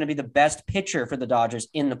think he's going to be the best pitcher for the Dodgers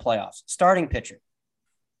in the playoffs, starting pitcher.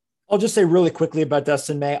 I'll just say really quickly about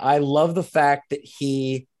Dustin May. I love the fact that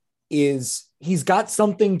he's got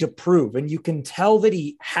something to prove, and you can tell that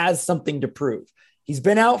he has something to prove. He's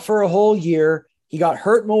been out for a whole year. He got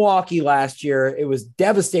hurt in Milwaukee last year. It was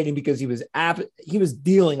devastating because he was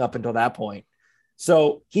dealing up until that point.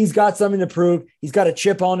 So he's got something to prove. He's got a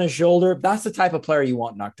chip on his shoulder. That's the type of player you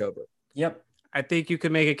want in October. Yep. I think you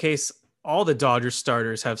could make a case all the Dodgers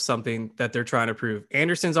starters have something that they're trying to prove.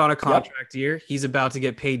 Anderson's on a contract year. He's about to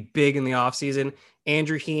get paid big in the offseason.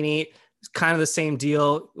 Andrew Heaney is kind of the same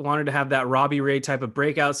deal. Wanted to have that Robbie Ray type of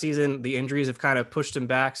breakout season. The injuries have kind of pushed him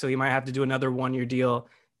back, so he might have to do another 1-year deal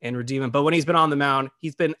and redeem him. But when he's been on the mound,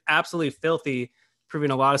 he's been absolutely filthy,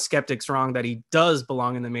 proving a lot of skeptics wrong that he does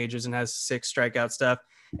belong in the majors and has 6 strikeout stuff.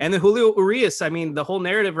 And then Julio Urias, I mean, the whole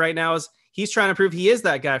narrative right now is he's trying to prove he is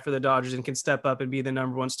that guy for the Dodgers and can step up and be the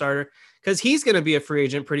number 1 starter because he's going to be a free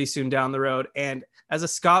agent pretty soon down the road. And as a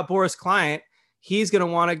Scott Boras client, he's going to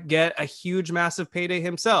want to get a huge, massive payday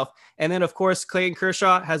himself. And then, of course, Clayton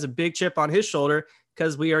Kershaw has a big chip on his shoulder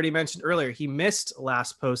because we already mentioned earlier, he missed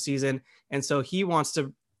last postseason. And so he wants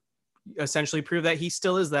to essentially prove that he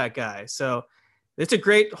still is that guy. So it's a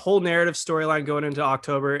great whole narrative storyline going into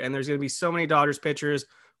October. And there's going to be so many Dodgers pitchers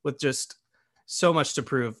with just so much to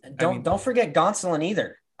prove. Don't forget Gonsolin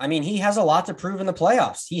either. I mean, he has a lot to prove in the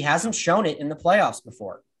playoffs. He hasn't shown it in the playoffs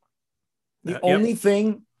before. The only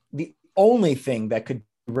thing that could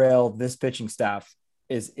derail this pitching staff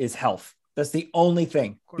is health. That's the only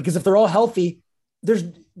thing. Because if they're all healthy,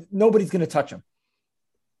 nobody's going to touch them.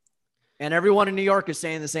 And everyone in New York is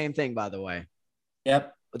saying the same thing, by the way.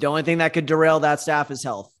 Yep. But the only thing that could derail that staff is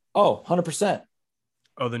health. Oh, 100%.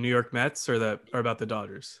 Oh, the New York Mets or about the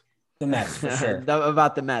Dodgers? The Mets, for sure.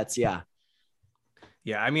 About the Mets, yeah.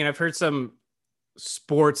 Yeah, I mean, I've heard some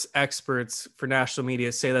sports experts for national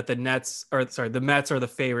media say that the Mets are the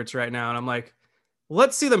favorites right now. And I'm like,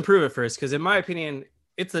 let's see them prove it first. Because in my opinion,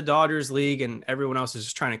 it's the Dodgers league and everyone else is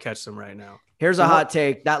just trying to catch them right now. Here's a hot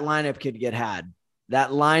take. That lineup could get had.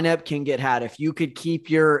 That lineup can get had. If you could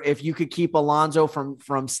keep Alonso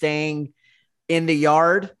from staying in the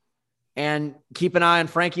yard and keep an eye on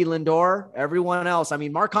Frankie Lindor, everyone else. I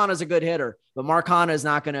mean, Mark Hanna's a good hitter, but Mark Hanna is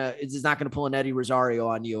not gonna pull an Eddie Rosario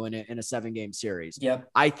on you in a 7-game series. Yep.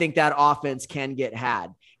 I think that offense can get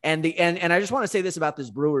had. And I just want to say this about this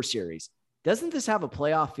Brewers series. Doesn't this have a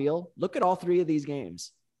playoff feel? Look at all 3 of these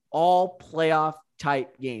games. All playoff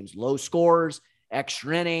type games, low scores,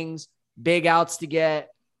 extra innings, big outs to get.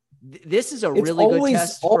 This is a really good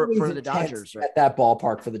test for the Dodgers, right? At that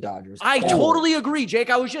ballpark for the Dodgers. I totally agree, Jake.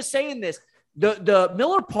 I was just saying this. The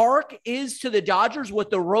Miller Park is to the Dodgers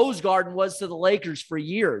what the Rose Garden was to the Lakers for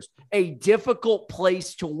years. A difficult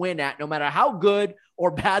place to win at, no matter how good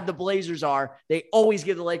or bad the Blazers are. They always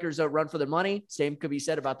give the Lakers a run for their money. Same could be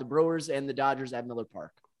said about the Brewers and the Dodgers at Miller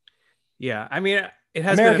Park. Yeah, I mean, it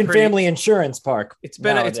has American been Family Insurance Park. It's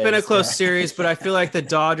been a close series, but I feel like the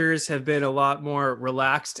Dodgers have been a lot more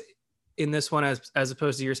relaxed in this one as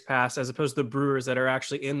opposed to years past, as opposed to the Brewers that are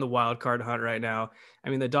actually in the wild card hunt right now. I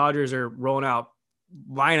mean, the Dodgers are rolling out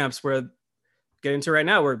lineups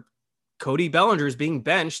where Cody Bellinger is being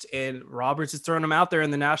benched and Roberts is throwing him out there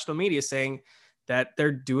in the national media saying that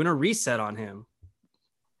they're doing a reset on him.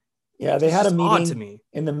 Yeah, they had a meeting to me.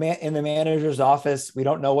 in the manager's office. We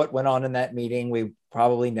don't know what went on in that meeting. We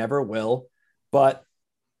probably never will, but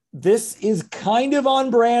this is kind of on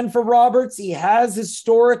brand for Roberts. He has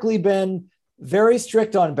historically been very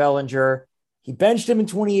strict on Bellinger. He benched him in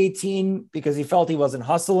 2018 because he felt he wasn't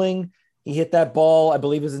hustling. He hit that ball, I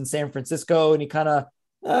believe it was in San Francisco, and he kind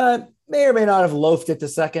of may or may not have loafed it to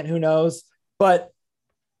second. Who knows? But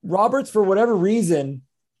Roberts, for whatever reason,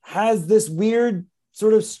 has this weird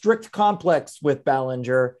sort of strict complex with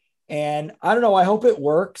Bellinger. And I don't know. I hope it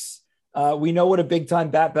works. We know what a big time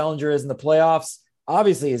bat Bellinger is in the playoffs.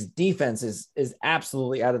 Obviously his defense is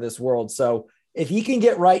absolutely out of this world. So if he can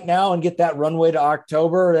get right now and get that runway to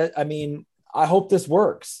October, I mean, I hope this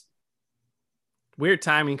works. Weird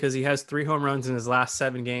timing because he has 3 home runs in his last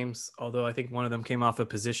 7 games, although I think one of them came off a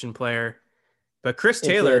position player. But Chris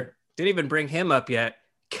Taylor didn't even bring him up yet.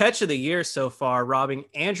 Catch of the year so far, robbing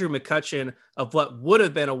Andrew McCutchen of what would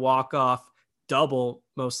have been a walk-off double,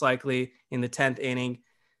 most likely in the 10th inning.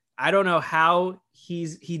 I don't know how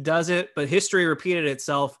he does it, but history repeated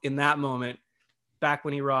itself in that moment back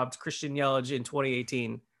when he robbed Christian Yelich in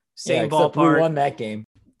 2018. Same ballpark. We won that game.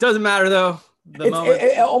 Doesnit matter though.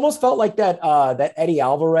 It almost felt like that Eddie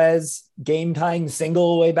Alvarez game tying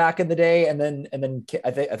single way back in the day, and then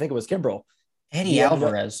I think it was Kimbrel. Eddie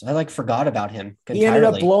Alvarez. I forgot about him entirely. He ended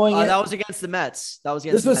up blowing it. That was against the Mets.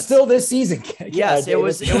 This was still this season. Yes, it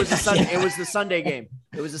was the Sunday game.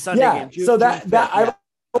 It was a Sunday game. So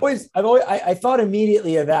I thought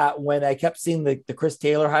immediately of that when I kept seeing the Chris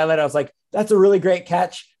Taylor highlight. I was like, that's a really great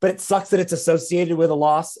catch, but it sucks that it's associated with a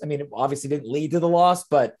loss. I mean, it obviously didn't lead to the loss,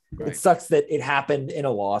 but It sucks that it happened in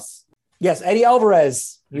a loss. Yes, Eddie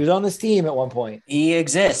Alvarez. He was on this team at one point. He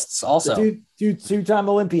exists also. Two-time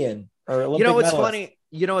Olympian or Olympic what's medalist. funny?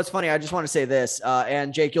 You know what's funny? I just want to say this,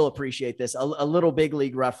 and Jake, you'll appreciate this. A little big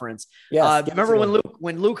league reference. Yes, remember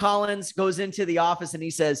when Luke Hollins goes into the office and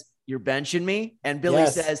he says, "You're benching me," and Billy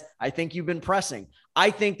says, "I think you've been pressing." I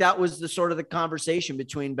think that was the sort of the conversation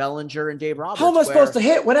between Bellinger and Dave Roberts. How am I supposed to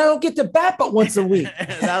hit when I don't get to bat but once a week?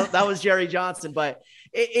 that was Jerry Johnson, but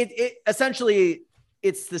it essentially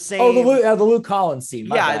it's the same. Oh, the Luke Collins scene.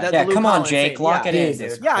 Come on, Jake, lock it in,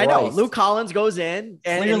 dude. Yeah, I know. Luke Collins goes in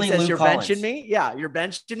and he says, "You're benching me." Yeah, you're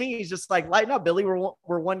benching me. He's just like, lighten up, Billy.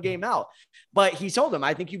 We're one game out. But he told him,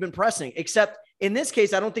 "I think you've been pressing." Except in this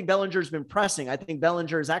case, I don't think Bellinger's been pressing. I think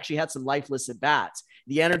Bellinger has actually had some lifeless at bats.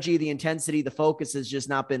 The energy, the intensity, the focus has just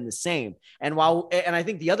not been the same. And I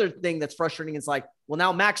think the other thing that's frustrating is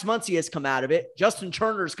now Max Muncy has come out of it. Justin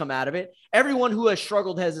Turner's come out of it. Everyone who has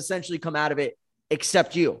struggled has essentially come out of it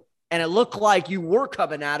except you. And it looked like you were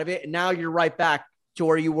coming out of it. And now you're right back to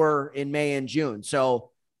where you were in May and June. So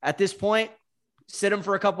at this point, sit him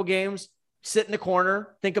for a couple games, sit in the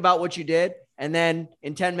corner, think about what you did. And then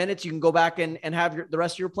in 10 minutes, you can go back and have the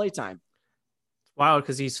rest of your play time. Wild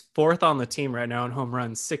because he's 4th on the team right now in home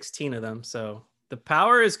runs, 16 of them. So the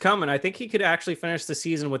power is coming. I think he could actually finish the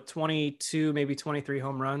season with 22, maybe 23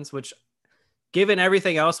 home runs, which given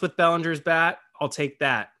everything else with Bellinger's bat, I'll take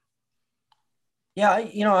that. Yeah.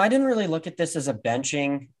 I didn't really look at this as a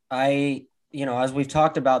benching. I as we've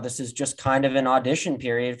talked about, this is just kind of an audition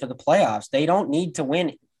period for the playoffs. They don't need to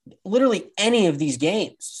win literally any of these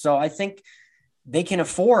games. So I think they can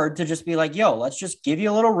afford to just be like, yo, let's just give you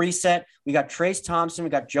a little reset. We got Trace Thompson. We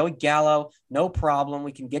got Joey Gallo. No problem.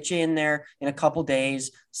 We can get you in there in a couple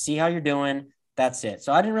days, see how you're doing. That's it.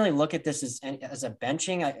 So I didn't really look at this as a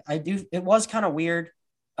benching. I do. It was kind of weird.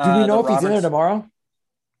 Do we know if he's in there tomorrow?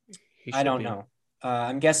 I don't know.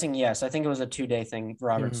 I'm guessing yes. I think it was a 2-day thing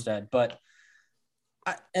Roberts said, but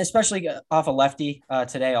especially off a lefty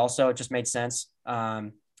today also, it just made sense.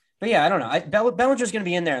 But yeah, I don't know. Bellinger's going to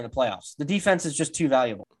be in there in the playoffs. The defense is just too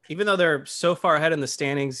valuable. Even though they're so far ahead in the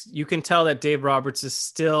standings, you can tell that Dave Roberts is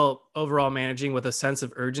still overall managing with a sense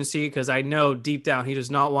of urgency, because I know deep down he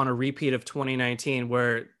does not want a repeat of 2019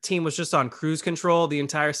 where team was just on cruise control the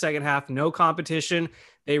entire second half, no competition.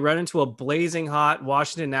 They run into a blazing hot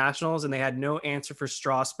Washington Nationals, and they had no answer for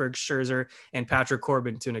Strasburg, Scherzer, and Patrick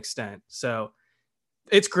Corbin to an extent. So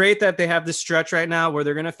it's great that they have this stretch right now where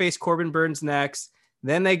they're going to face Corbin Burns next.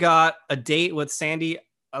 Then they got a date with Sandy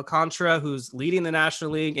Alcantara, who's leading the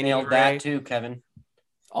National League. And nailed that too, Kevin.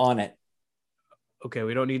 On it. Okay,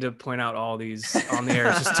 we don't need to point out all these on the air.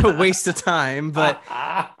 It's just a waste of time. But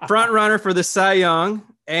front runner for the Cy Young.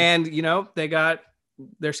 And,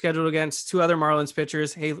 they're scheduled against two other Marlins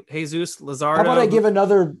pitchers, Jesus Luzardo. How about I give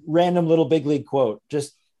another random little big league quote,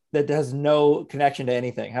 just that has no connection to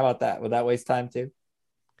anything? How about that? Would that waste time too?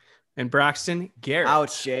 And Braxton Garrett.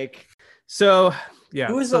 Ouch, Jake. So, yeah.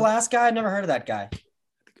 Who was the last guy? I never heard of that guy.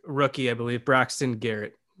 Rookie, I believe. Braxton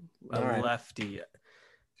Garrett, right. Lefty.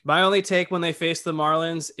 My only take when they face the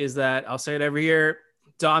Marlins is that, I'll say it every year,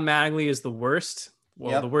 Don Mattingly is the worst.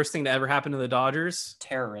 The worst thing to ever happen to the Dodgers.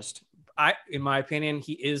 Terrorist. In my opinion,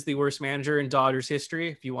 he is the worst manager in Dodgers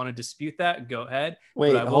history. If you want to dispute that, go ahead.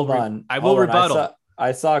 Wait, hold on. I will rebuttal.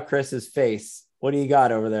 I saw Chris's face. What do you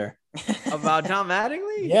got over there? About Don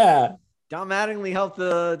Mattingly? Yeah. Don Mattingly helped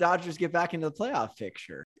the Dodgers get back into the playoff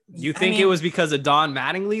picture. You think it was because of Don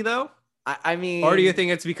Mattingly, though? I mean, or do you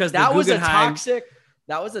think it's because that was a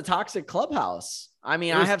toxic clubhouse? I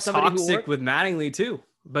mean, I have somebody toxic who worked with Mattingly too.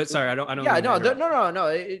 But sorry, I don't. Yeah,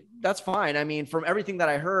 no. That's fine. I mean, from everything that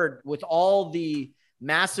I heard, with all the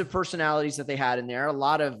massive personalities that they had in there, a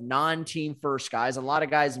lot of non-team first guys, a lot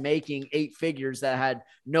of guys making 8 figures that had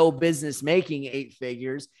no business making 8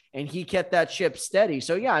 figures, and he kept that ship steady.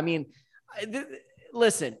 So yeah, I mean,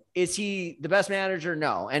 listen, is he the best manager?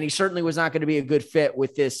 No, and he certainly was not going to be a good fit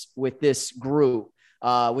with this group.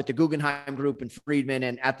 With the Guggenheim group and Friedman,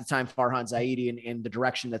 and at the time Farhan Zaidi, in the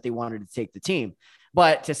direction that they wanted to take the team.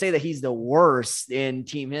 But to say that he's the worst in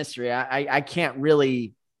team history, I can't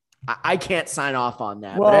really, I can't sign off on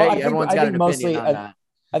that. Well, but everyone's got an opinion on that.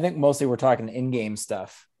 I think mostly we're talking in-game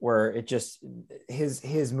stuff where it just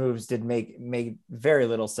his moves did make very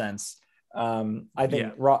little sense. I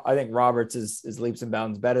think Roberts is leaps and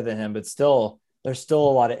bounds better than him, but there's still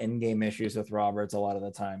a lot of in-game issues with Roberts a lot of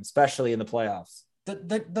the time, especially in the playoffs.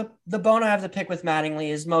 The bone I have to pick with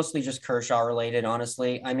Mattingly is mostly just Kershaw related,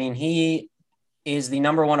 honestly. I mean, he is the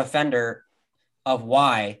number one offender of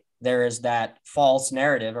why there is that false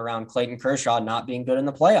narrative around Clayton Kershaw not being good in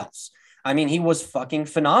the playoffs. I mean, he was fucking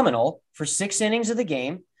phenomenal for 6 innings of the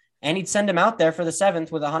game, and he'd send him out there for the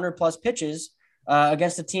 7th with 100 plus pitches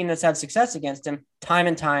against a team that's had success against him time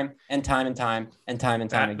and time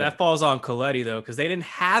again. That falls on Coletti, though, because they didn't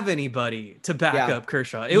have anybody to back up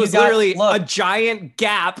Kershaw. It was literally a giant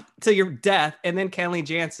gap to your death, and then Kenley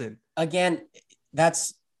Jansen. Again,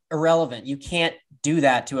 that's irrelevant. You can't do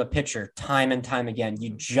that to a pitcher time and time again. You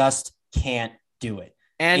just can't do it.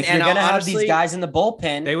 And if you're going to have these guys in the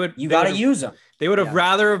bullpen, you got to use them. They would have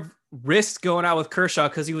rather risked going out with Kershaw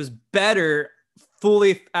because he was better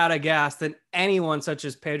fully out of gas than anyone such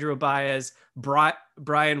as Pedro Baez,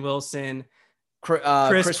 Brian Wilson,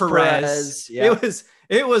 Chris Perez. Yeah.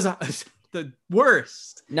 It was the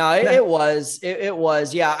worst. No, it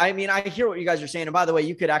was. Yeah. I mean, I hear what you guys are saying. And by the way,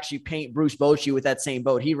 you could actually paint Bruce Bochy with that same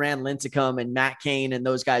boat. He ran Lincecum and Matt Cain and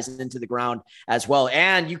those guys into the ground as well.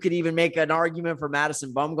 And you could even make an argument for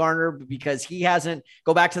Madison Bumgarner because he hasn't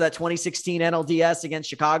go back to that 2016 NLDS against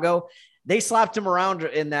Chicago. They slapped him around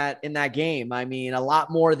in that game. I mean, a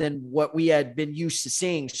lot more than what we had been used to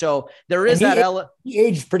seeing. So there is he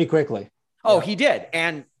aged pretty quickly. Oh, yeah. He did.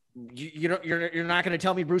 And you're not going to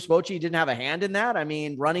tell me Bruce Bochy didn't have a hand in that. I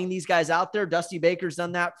mean, running these guys out there, Dusty Baker's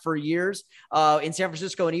done that for years in San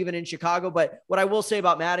Francisco and even in Chicago. But what I will say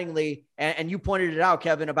about Mattingly, and you pointed it out,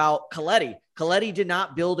 Kevin, about Coletti did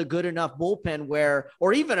not build a good enough bullpen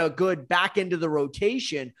or even a good back end of the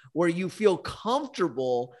rotation where you feel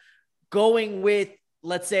comfortable going with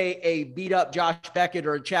let's say, a beat up Josh Beckett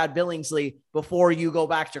or a Chad Billingsley before you go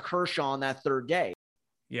back to Kershaw on that third day.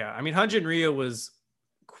 Yeah. I mean, Hyun-Jin Ryu was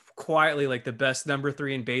quietly like the best number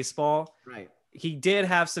 3 in baseball. Right. He did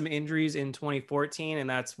have some injuries in 2014, and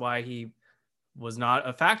that's why he was not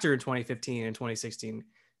a factor in 2015 and 2016.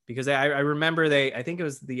 Because I remember I think it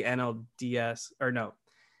was the NLDS, or no,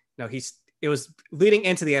 it was leading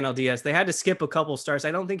into the NLDS. They had to skip a couple starts.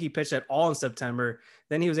 I don't think he pitched at all in September.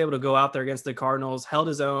 Then he was able to go out there against the Cardinals, held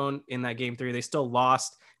his own in that game 3. They still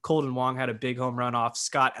lost. Colton Wong had a big home run off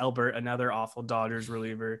Scott Elbert, another awful Dodgers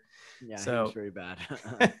reliever. Yeah, so he was very bad.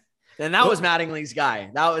 And that was Mattingly's guy.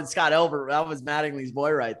 That was Scott Elbert. That was Mattingly's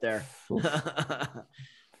boy right there.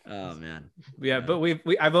 Oh man. Yeah, but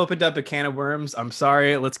I've opened up a can of worms. I'm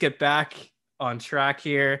sorry. Let's get back on track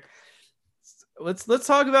here. Let's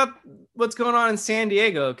talk about what's going on in San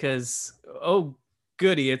Diego, because oh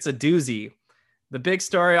goody, it's a doozy. The big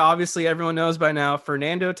story, obviously everyone knows by now,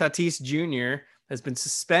 Fernando Tatis Jr. has been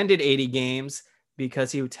suspended 80 games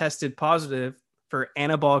because he tested positive for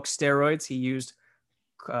anabolic steroids. He used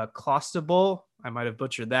clostebol. I might have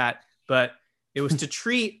butchered that, but it was to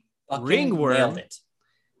treat ringworm.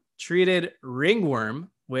 Treated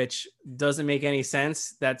ringworm, which doesn't make any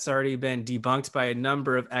sense. That's already been debunked by a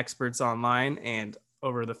number of experts online and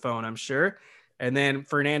over the phone, I'm sure. And then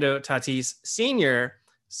Fernando Tatis Sr.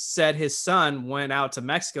 said his son went out to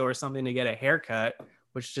Mexico or something to get a haircut,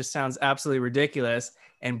 which just sounds absolutely ridiculous,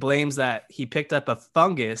 and blames that he picked up a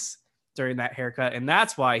fungus during that haircut, and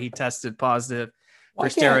that's why he tested positive for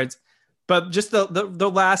steroids. But just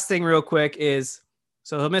the last thing real quick is,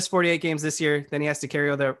 so he'll miss 48 games this year. Then he has to carry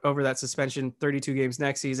over that suspension, 32 games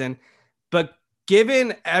next season. But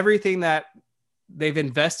given everything that they've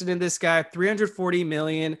invested in this guy, $340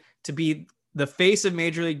 million to be the face of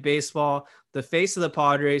Major League Baseball, the face of the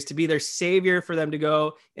Padres, to be their savior for them to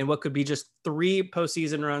go in what could be just 3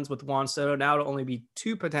 postseason runs with Juan Soto, now to only be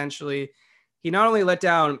 2 potentially. He not only let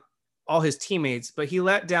down all his teammates, but he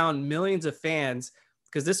let down millions of fans,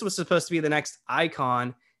 because this was supposed to be the next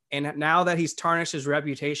icon. And now that he's tarnished his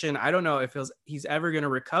reputation, I don't know if he's ever going to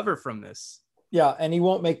recover from this. Yeah, and he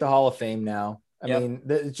won't make the Hall of Fame now. I mean,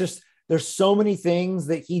 it's just, there's so many things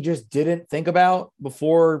that he just didn't think about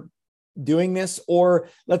before doing this. Or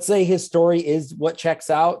let's say his story is what checks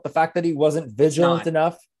out. The fact that he wasn't vigilant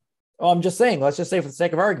enough. Oh, I'm just saying, let's just say for the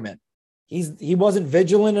sake of argument, he wasn't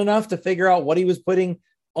vigilant enough to figure out what he was putting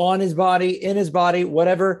on his body, in his body,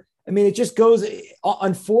 whatever. I mean, it just goes,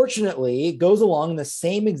 unfortunately, it goes along the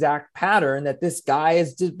same exact pattern that this guy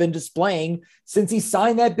has been displaying since he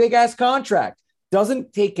signed that big ass contract.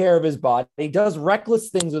 Doesn't take care of his body, does reckless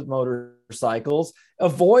things with motorcycles,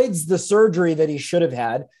 avoids the surgery that he should have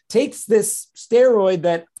had, takes this steroid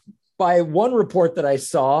that, by one report that I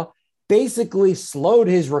saw, basically slowed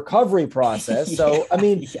his recovery process. So, I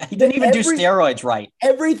mean, he didn't even do steroids right.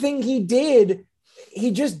 Everything he did,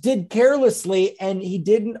 he just did carelessly, and he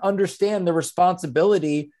didn't understand the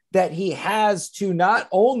responsibility that he has to not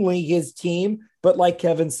only his team, but like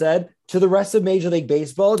Kevin said, to the rest of Major League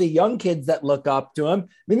Baseball, the young kids that look up to him.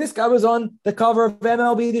 I mean, this guy was on the cover of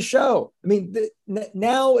MLB The Show. I mean,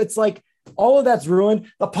 now it's like all of that's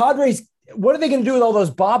ruined. The Padres, what are they going to do with all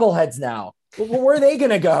those bobbleheads now? Where are they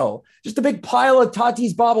going to go? Just a big pile of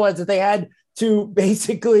Tatis bobbleheads that they had to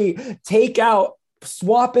basically take out,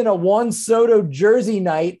 swap in a Juan Soto jersey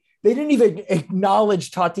night. They didn't even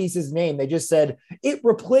acknowledge Tatis's name. They just said it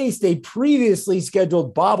replaced a previously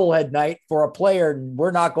scheduled bobblehead night for a player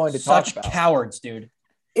we're not going to talk about. Such cowards, dude.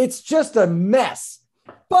 It's just a mess.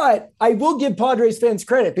 But I will give Padres fans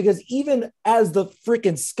credit, because even as the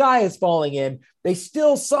freaking sky is falling in, they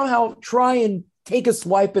still somehow try and take a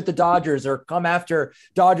swipe at the Dodgers or come after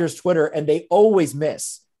Dodgers Twitter, and they always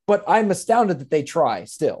miss. But I'm astounded that they try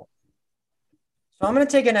still. So I'm going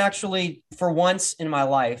to take actually, for once in my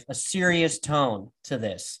life, a serious tone to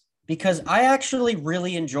this, because I actually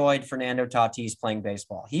really enjoyed Fernando Tatis playing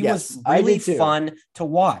baseball. He was really fun to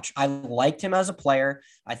watch. I liked him as a player.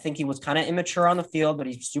 I think he was kind of immature on the field, but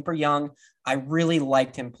he's super young. I really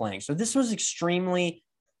liked him playing. So this was extremely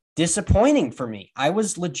disappointing for me. I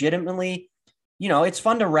was legitimately, it's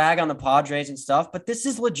fun to rag on the Padres and stuff, but this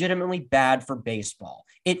is legitimately bad for baseball.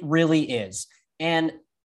 It really is. And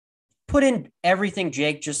put in everything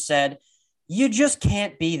Jake just said, you just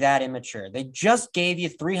can't be that immature. They just gave you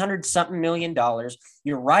 $300-something million.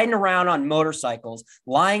 You're riding around on motorcycles,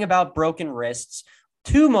 lying about broken wrists,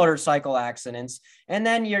 2 motorcycle accidents, and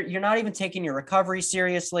then you're not even taking your recovery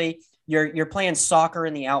seriously. You're playing soccer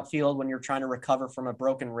in the outfield when you're trying to recover from a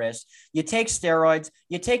broken wrist. You take steroids.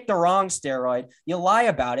 You take the wrong steroid. You lie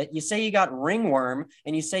about it. You say you got ringworm,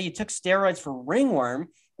 and you say you took steroids for ringworm,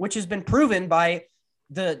 which has been proven by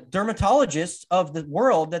the dermatologists of the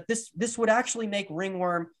world that this would actually make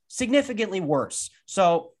ringworm significantly worse.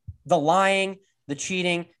 So the lying, the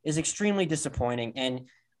cheating is extremely disappointing. And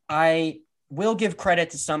I will give credit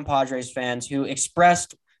to some Padres fans who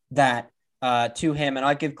expressed that to him. And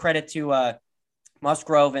I give credit to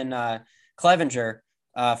Musgrove and Clevenger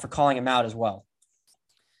for calling him out as well.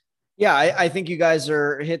 Yeah, I think you guys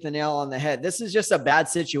are hit the nail on the head. This is just a bad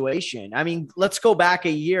situation. I mean, let's go back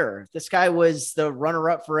a year. This guy was the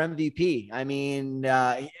runner-up for MVP. I mean,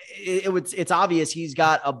 it's obvious he's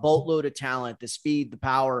got a boatload of talent, the speed, the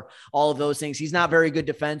power, all of those things. He's not very good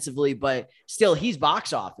defensively, but still, he's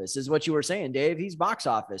box office, is what you were saying, Dave. He's box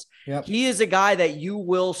office. Yep. He is a guy that you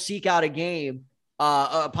will seek out a game,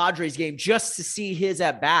 a Padres game, just to see his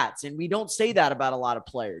at-bats, and we don't say that about a lot of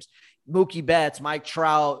players. Mookie Betts, Mike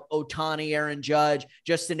Trout, Ohtani, Aaron Judge,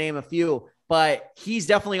 just to name a few, but he's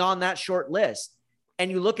definitely on that short list. And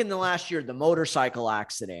you look in the last year, the motorcycle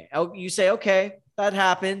accident, you say, okay, that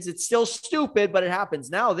happens. It's still stupid, but it happens.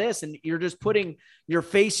 Now this, and you're just putting your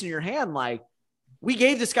face in your hand. Like, we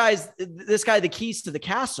gave this guy the keys to the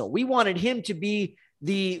castle. We wanted him to be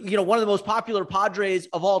one of the most popular Padres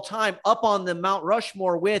of all time, up on the Mount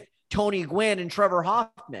Rushmore with Tony Gwynn and Trevor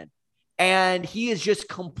Hoffman. And he is just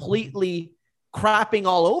completely crapping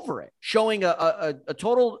all over it, showing a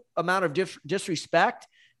total amount of disrespect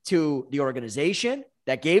to the organization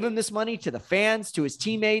that gave him this money, to the fans, to his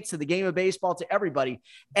teammates, to the game of baseball, to everybody.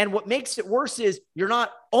 And what makes it worse is you're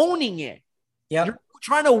not owning it. Yep. You're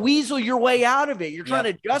trying to weasel your way out of it. You're trying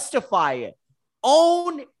to justify it.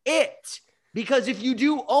 Own it. Because if you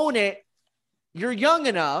do own it, you're young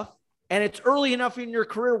enough and it's early enough in your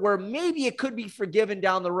career where maybe it could be forgiven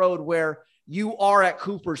down the road, where you are at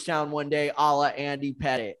Cooperstown one day, a la Andy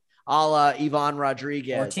Pettitte, a la Ivan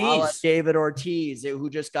Rodriguez, a la David Ortiz, who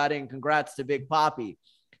just got in. Congrats to Big Papi.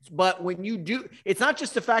 But when you do, it's not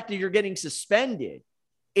just the fact that you're getting suspended.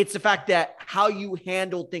 It's the fact that how you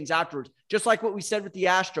handled things afterwards. Just like what we said with the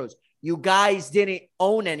Astros, you guys didn't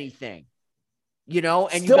own anything,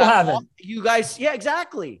 and still haven't. You guys, yeah,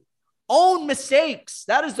 exactly. Own mistakes.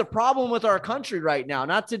 That is the problem with our country right now.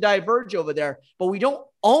 Not to diverge over there, but we don't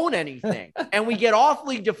own anything, and we get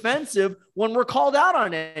awfully defensive when we're called out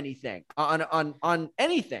on anything, on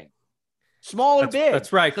anything, small or big.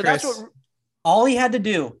 That's right, so Chris. All he had to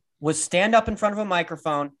do was stand up in front of a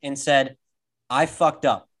microphone and said, "I fucked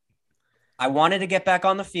up. I wanted to get back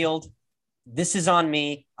on the field. This is on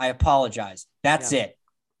me. I apologize." That's it.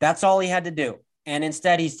 That's all he had to do. And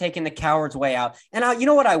instead, he's taking the coward's way out. And you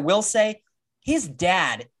know what I will say? His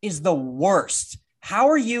dad is the worst. How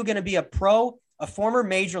are you going to be a former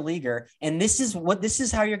major leaguer, and this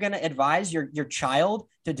is how you're going to advise your child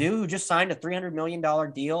to do, who just signed a $300 million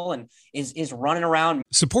deal and is running around?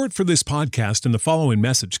 Support for this podcast and the following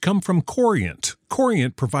message come from Corient.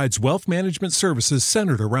 Corient provides wealth management services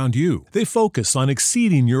centered around you. They focus on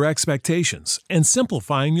exceeding your expectations and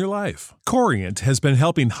simplifying your life. Corient has been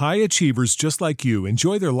helping high achievers just like you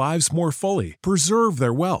enjoy their lives more fully, preserve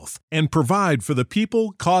their wealth, and provide for the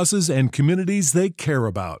people, causes, and communities they care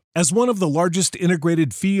about. As one of the largest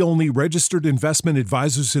integrated fee-only registered investment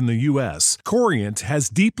advisors in the U.S., Corient has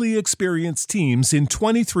deeply experienced teams in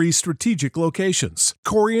 23 strategic locations.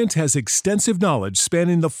 Corient has extensive knowledge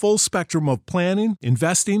spanning the full spectrum of planning,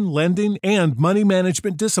 investing, lending, and money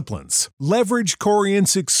management disciplines. Leverage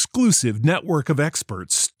Corient's exclusive network of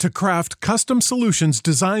experts to craft custom solutions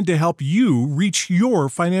designed to help you reach your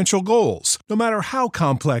financial goals, no matter how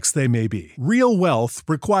complex they may be. Real wealth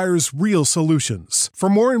requires real solutions. For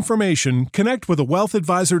more information, connect with a wealth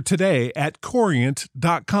advisor today at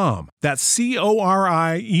Corient.com. That's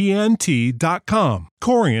Corient.com.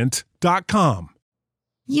 Corient.com.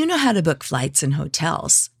 You know how to book flights and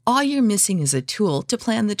hotels. All you're missing is a tool to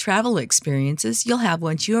plan the travel experiences you'll have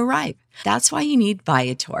once you arrive. That's why you need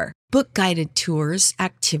Viator. Book guided tours,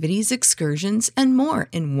 activities, excursions, and more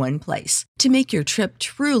in one place to make your trip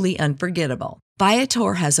truly unforgettable.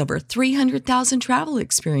 Viator has over 300,000 travel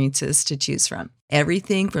experiences to choose from.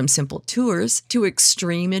 Everything from simple tours to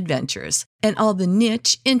extreme adventures and all the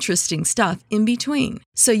niche, interesting stuff in between.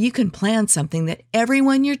 So you can plan something that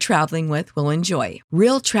everyone you're traveling with will enjoy.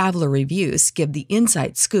 Real traveler reviews give the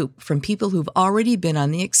inside scoop from people who've already been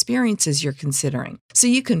on the experiences you're considering. So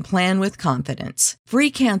you can plan with confidence.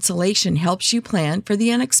 Free cancellation helps you plan for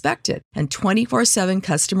the unexpected. And 24/7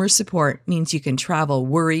 customer support means you can travel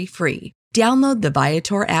worry-free. Download the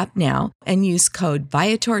Viator app now and use code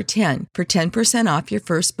Viator10 for 10% off your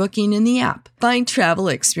first booking in the app. Find travel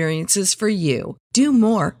experiences for you. Do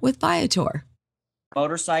more with Viator.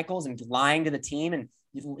 Motorcycles and lying to the team, and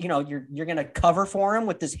you're going to cover for him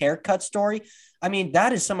with this haircut story. I mean,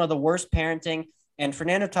 that is some of the worst parenting And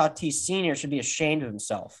Fernando Tatis Sr. should be ashamed of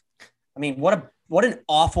himself. I mean, what an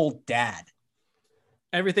awful dad.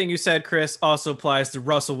 Everything you said, Chris, also applies to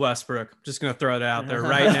Russell Westbrook. Just going to throw it out there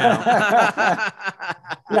right now.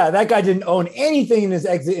 Yeah, that guy didn't own anything in his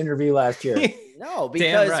exit interview last year. No,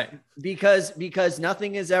 Damn because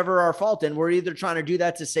nothing is ever our fault. And we're either trying to do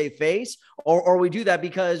that to save face or we do that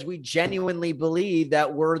because we genuinely believe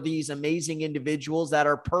that we're these amazing individuals that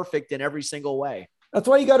are perfect in every single way. That's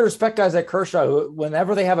why you got to respect guys like Kershaw, who,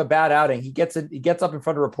 whenever they have a bad outing, he gets up in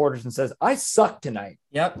front of reporters and says, "I suck tonight."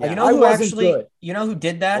 Yep. Yeah, You know who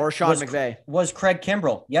did that? Or Sean McVay was Craig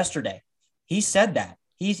Kimbrel yesterday. He said that.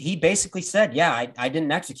 He basically said, "Yeah, I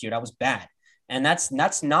didn't execute. I was bad." And that's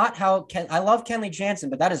not how I love Kenley Jansen,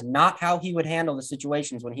 but that is not how he would handle the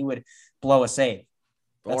situations when he would blow a save.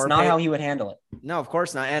 That's not how he would handle it. No, of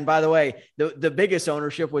course not. And by the way, the biggest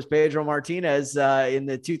ownership was Pedro Martinez in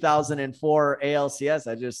the 2004 ALCS.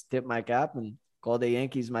 I just tipped my cap and called the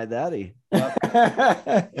Yankees my daddy.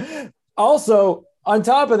 Also, on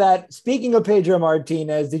top of that, speaking of Pedro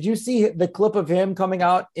Martinez, did you see the clip of him coming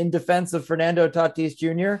out in defense of Fernando Tatis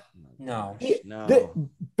Jr.? No.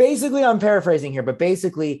 Basically, I'm paraphrasing here, but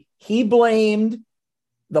basically he blamed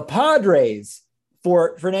the Padres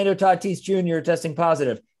for Fernando Tatis Jr. testing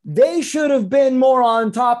positive. They should have been more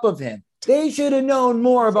on top of him. They should have known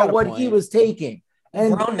more about what he was taking.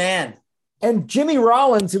 And grown man. And Jimmy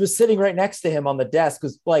Rollins, who was sitting right next to him on the desk,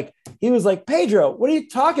 was like, Pedro, what are you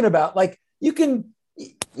talking about? Like, you can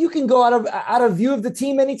go out of view of the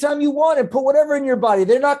team anytime you want and put whatever in your body.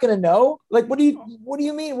 They're not going to know. Like, what do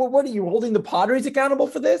you mean? What are you holding the Padres accountable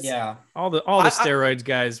for this? Yeah. All the steroids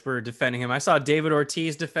guys were defending him. I saw David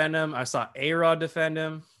Ortiz defend him. I saw A-Rod defend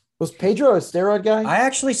him. Was Pedro a steroid guy? I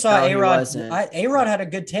actually saw A-Rod. A-Rod had a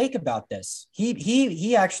good take about this.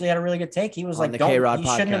 He actually had a really good take. He was like,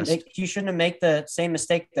 you shouldn't have made the same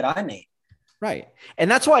mistake that I made. Right.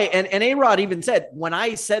 And that's why, and A-Rod even said, when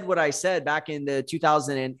I said what I said back in the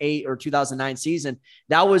 2008 or 2009 season,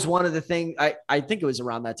 that was one of the things, I think it was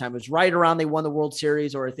around that time. It was right around they won the World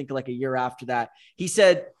Series, or I think like a year after that. He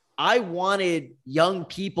said, I wanted young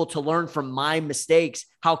people to learn from my mistakes,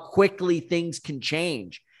 how quickly things can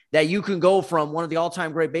change. That you can go from one of the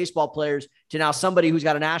all-time great baseball players to now somebody who's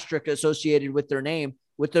got an asterisk associated with their name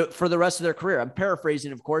for the rest of their career. I'm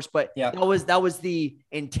paraphrasing, of course, but that was the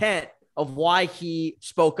intent of why he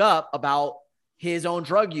spoke up about his own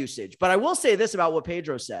drug usage. But I will say this about what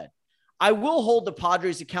Pedro said. I will hold the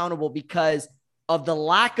Padres accountable because of the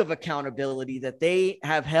lack of accountability that they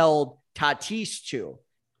have held Tatis to.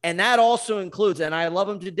 And that also includes, and I love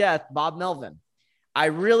him to death, Bob Melvin. I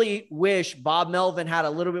really wish Bob Melvin had a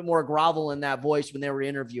little bit more grovel in that voice when they were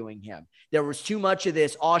interviewing him. There was too much of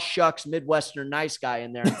this aw shucks Midwestern nice guy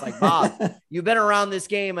in there. It's like, Bob, you've been around this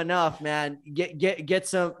game enough, man. Get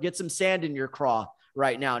some sand in your craw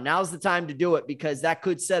right now. Now's the time to do it, because that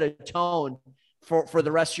could set a tone for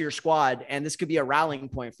the rest of your squad. And this could be a rallying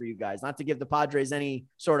point for you guys, not to give the Padres any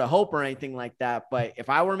sort of hope or anything like that. But if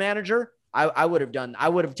I were manager, I would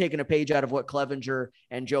have taken a page out of what Clevenger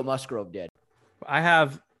and Joe Musgrove did. I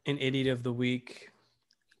have an idiot of the week.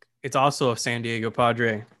 It's also a San Diego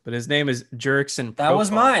Padre, but his name is Jurickson. That was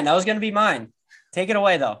mine. That was going to be mine. Take it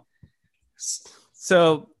away, though.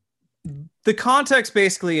 So the context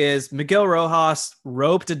basically is Miguel Rojas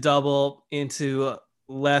roped a double into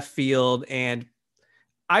left field, and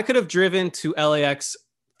I could have driven to LAX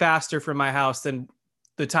faster from my house than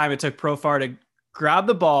the time it took Profar to grab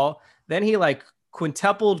the ball. Then he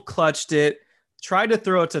quintupled clutched it, tried to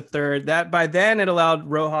throw it to third. That by then it allowed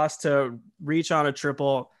Rojas to reach on a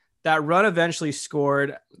triple. That run eventually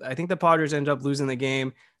scored. I think the Padres ended up losing the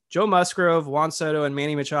game. Joe Musgrove, Juan Soto, and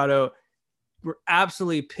Manny Machado were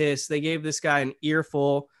absolutely pissed. They gave this guy an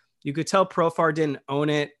earful. You could tell Profar didn't own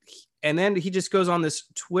it. And then he just goes on this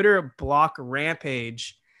Twitter block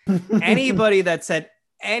rampage. Anybody that said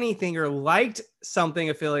anything or liked something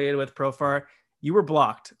affiliated with Profar, you were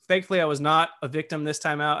blocked. Thankfully, I was not a victim this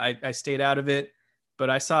time out. I stayed out of it,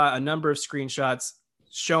 but I saw a number of screenshots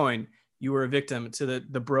showing you were a victim to the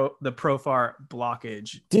Profar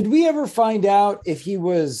blockage. Did we ever find out if he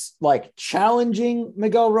was challenging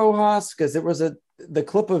Miguel Rojas? Because there was the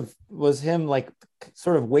clip was him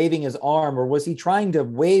sort of waving his arm, or was he trying to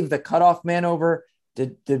wave the cutoff man over?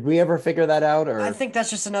 Did we ever figure that out? Or I think that's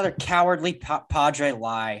just another cowardly Padre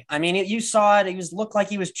lie. I mean, you saw it. It looked like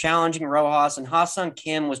he was challenging Rojas, and Ha-Seong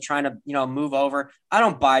Kim was trying to, move over. I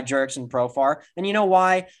don't buy Jurickson Profar. And you know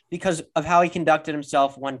why? Because of how he conducted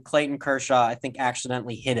himself when Clayton Kershaw, I think,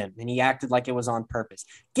 accidentally hit him, and he acted like it was on purpose.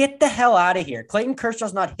 Get the hell out of here. Clayton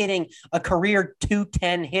Kershaw's not hitting a career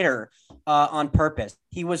 210 hitter on purpose.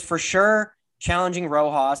 He was for sure challenging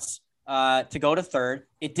Rojas. to go to third.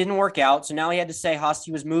 It didn't work out. So now he had to say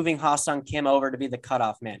he was moving Ha-Sung Kim over to be the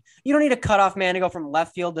cutoff man. You don't need a cutoff man to go from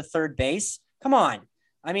left field to third base. Come on.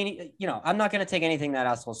 I mean, I'm not going to take anything that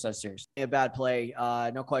asshole says seriously. A bad play.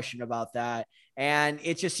 No question about that. And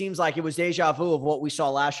it just seems like it was deja vu of what we saw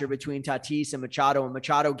last year between Tatis and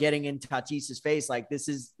Machado getting in Tatis's face. Like, this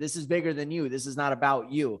is bigger than you. This is not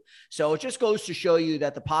about you. So it just goes to show you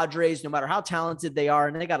that the Padres, no matter how talented they are,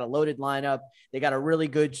 and they got a loaded lineup, they got a really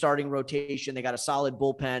good starting rotation, they got a solid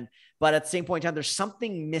bullpen, but at the same point in time, there's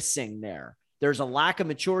something missing there. There's a lack of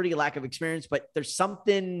maturity, lack of experience, but there's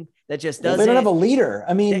something that just doesn't. They don't have a leader.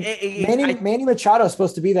 I mean, Manny Machado is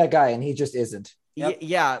supposed to be that guy, and he just isn't. Yep.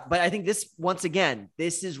 Yeah, but I think once again,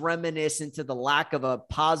 this is reminiscent to the lack of a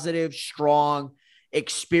positive, strong,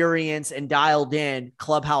 experienced, and dialed in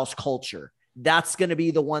clubhouse culture. That's going to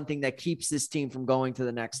be the one thing that keeps this team from going to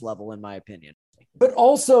the next level, in my opinion. But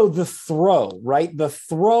also the throw, right? The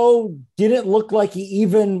throw didn't look like he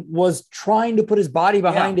even was trying to put his body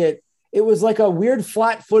behind it. It was like a weird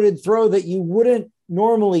flat-footed throw that you wouldn't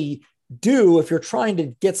normally do if you're trying to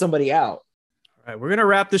get somebody out. All right, we're going to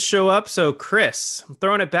wrap this show up. So, Chris, I'm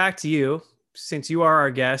throwing it back to you. Since you are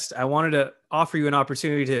our guest, I wanted to offer you an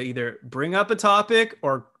opportunity to either bring up a topic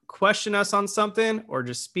or question us on something or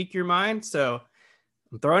just speak your mind. So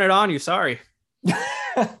I'm throwing it on you. Sorry.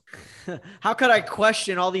 How could I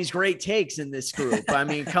question all these great takes in this group? I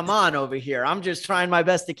mean, come on over here. I'm just trying my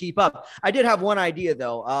best to keep up. I did have one idea,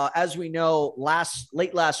 though. As we know,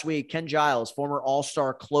 late last week, Ken Giles, former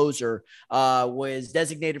all-star closer, was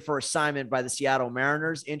designated for assignment by the Seattle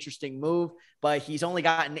Mariners. Interesting move, but he's only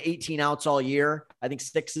gotten 18 outs all year. I think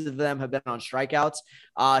 6 of them have been on strikeouts.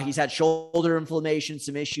 He's had shoulder inflammation,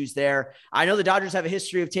 some issues there. I know the Dodgers have a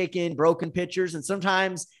history of taking broken pitchers, and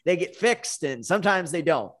sometimes they get fixed and sometimes they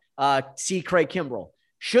don't. See Craig Kimbrel.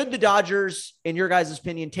 Should the Dodgers, in your guys'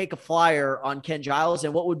 opinion, take a flyer on Ken Giles,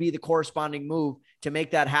 and what would be the corresponding move to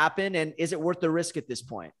make that happen? And is it worth the risk at this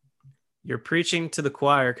point? You're preaching to the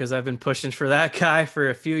choir because I've been pushing for that guy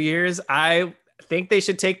for a few years. I think they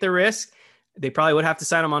should take the risk. They probably would have to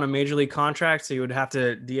sign him on a major league contract, so you would have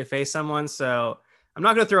to DFA someone. So I'm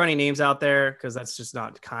not going to throw any names out there because that's just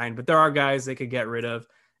not kind, but there are guys they could get rid of.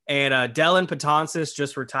 And Dylan Patonsis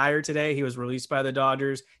just retired today. He was released by the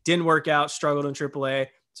Dodgers. Didn't work out, struggled in AAA,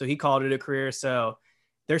 so he called it a career. So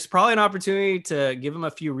there's probably an opportunity to give him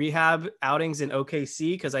a few rehab outings in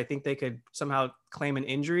OKC because I think they could somehow claim an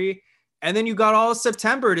injury. And then you got all of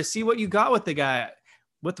September to see what you got with the guy.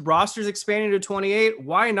 With rosters expanding to 28,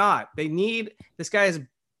 why not? They need – this guy has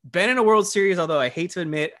been in a World Series, although I hate to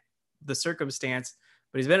admit the circumstance,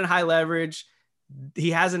 but he's been in high leverage.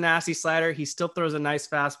 He has a nasty slider. He still throws a nice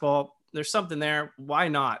fastball. There's something there. Why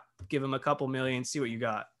not give him a couple million, see what you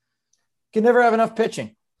got? Can never have enough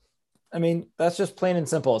pitching. I mean, that's just plain and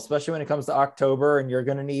simple, especially when it comes to October and you're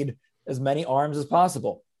going to need as many arms as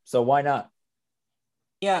possible. So why not?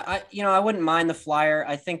 Yeah, I wouldn't mind the flyer.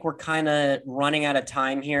 I think we're kind of running out of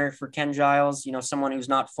time here for Ken Giles. Someone who's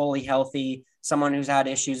not fully healthy, someone who's had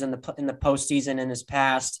issues in the postseason in his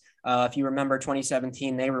past. If you remember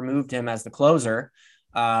 2017, they removed him as the closer.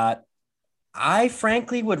 I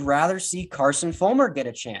frankly would rather see Carson Fulmer get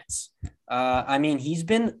a chance. I mean, he's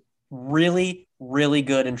been really, really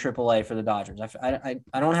good in AAA for the Dodgers. I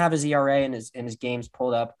don't have his ERA and his games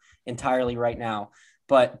pulled up entirely right now,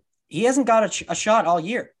 but he hasn't got a shot all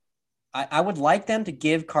year. I would like them to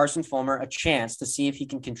give Carson Fulmer a chance to see if he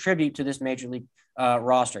can contribute to this major league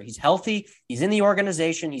roster. He's healthy. He's in the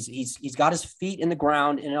organization. He's got his feet in the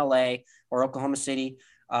ground in LA or Oklahoma City.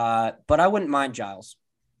 But I wouldn't mind Giles.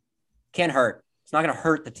 Can't hurt. It's not going to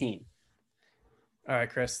hurt the team. All right,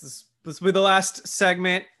 Chris, this will be the last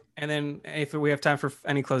segment. And then if we have time for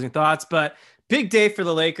any closing thoughts, but big day for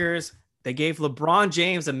the Lakers. They gave LeBron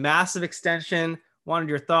James a massive extension. Wanted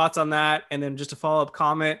your thoughts on that. And then just a follow-up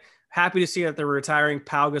comment. Happy to see that they're retiring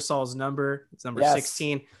Pau Gasol's number. It's number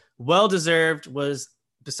 16. Well-deserved. Was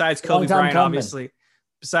besides Kobe Bryant, obviously,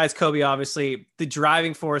 the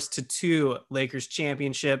driving force to 2 Lakers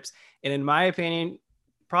championships. And in my opinion,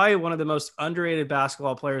 probably one of the most underrated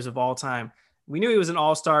basketball players of all time. We knew he was an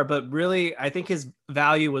all-star, but really, I think his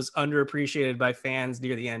value was underappreciated by fans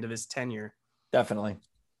near the end of his tenure. Definitely.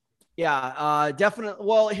 Yeah, definitely.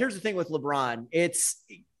 Well, here's the thing with LeBron.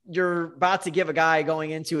 You're about to give a guy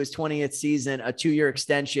going into his 20th season a 2-year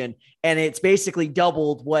extension, and it's basically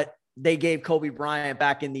doubled what they gave Kobe Bryant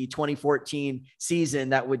back in the 2014 season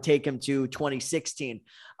that would take him to 2016.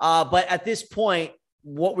 But at this point,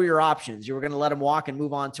 what were your options? You were going to let him walk and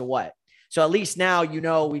move on to what? So at least now,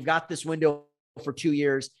 we've got this window for 2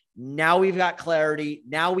 years. Now we've got clarity.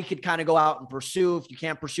 Now we could kind of go out and pursue. If you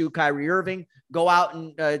can't pursue Kyrie Irving, go out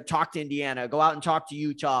and talk to Indiana, go out and talk to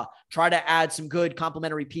Utah, try to add some good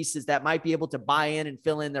complementary pieces that might be able to buy in and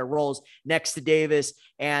fill in their roles next to Davis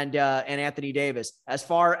and Anthony Davis.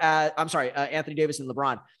 Anthony Davis and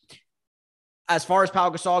LeBron. As far as Pau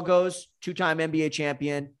Gasol goes, 2-time NBA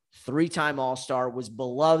champion, 3-time All-Star, was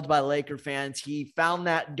beloved by Laker fans. He found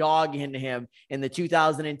that dog in him in the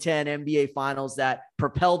 2010 NBA Finals that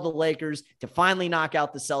propelled the Lakers to finally knock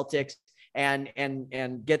out the Celtics and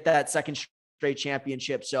get that second straight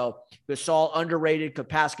championship. So Gasol, underrated, could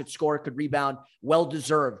pass, could score, could rebound,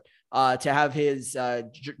 well-deserved to have his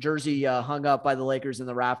jersey hung up by the Lakers in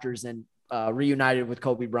the rafters and reunited with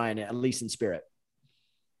Kobe Bryant, at least in spirit.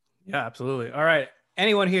 Yeah, absolutely. All right.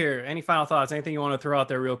 Anyone here, any final thoughts? Anything you want to throw out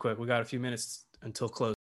there real quick? We got a few minutes until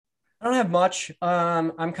close. I don't have much.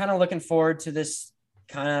 I'm kind of looking forward to this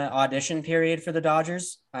kind of audition period for the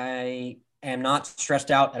Dodgers. I am not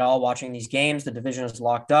stressed out at all watching these games. The division is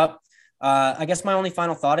locked up. I guess my only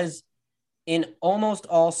final thought is, in almost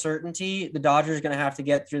all certainty, the Dodgers are going to have to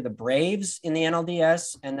get through the Braves in the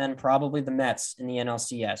NLDS and then probably the Mets in the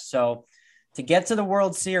NLCS. So to get to the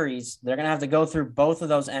World Series, they're going to have to go through both of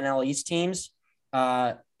those NL East teams.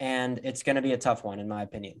 And it's going to be a tough one, in my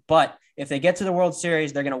opinion. But if they get to the World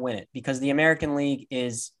Series, they're going to win it because the American League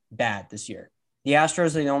is bad this year. The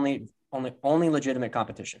Astros are the only legitimate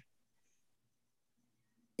competition.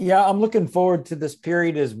 Yeah, I'm looking forward to this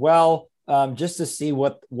period as well, just to see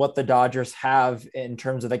what the Dodgers have in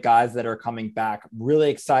terms of the guys that are coming back. Really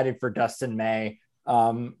excited for Dustin May.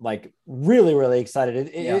 Really, really excited.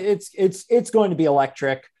 It's going to be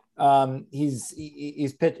electric.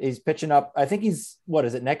 He's pitching up. I think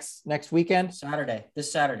next weekend?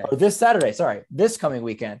 This Saturday. Sorry, this coming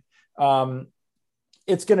weekend.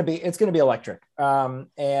 It's going to be electric.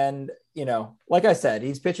 And like I said,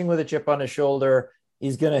 he's pitching with a chip on his shoulder.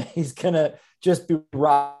 He's gonna just be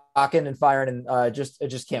rocking and firing, and I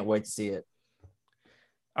just can't wait to see it.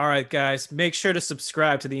 All right, guys, make sure to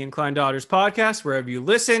subscribe to the Incline Dodgers podcast wherever you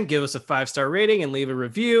listen. Give us a 5-star rating and leave a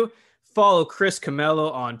review. Follow Chris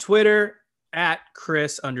Camello on Twitter at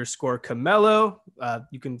Chris_Camello.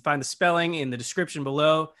 You can find the spelling in the description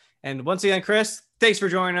below. And once again, Chris, thanks for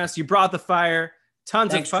joining us. You brought the fire.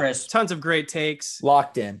 Tons of great takes.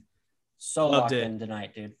 Locked in. Locked in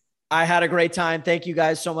tonight, dude. I had a great time. Thank you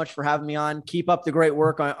guys so much for having me on. Keep up the great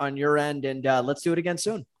work on your end, and let's do it again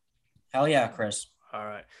soon. Hell yeah, Chris. All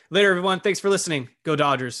right. Later, everyone. Thanks for listening. Go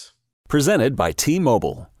Dodgers. Presented by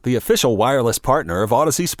T-Mobile, the official wireless partner of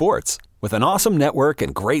Odyssey Sports. With an awesome network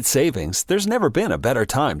and great savings, there's never been a better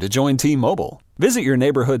time to join T-Mobile. Visit your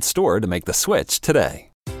neighborhood store to make the switch today.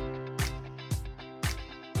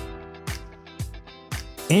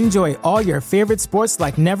 Enjoy all your favorite sports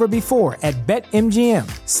like never before at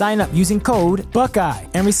BetMGM. Sign up using code Buckeye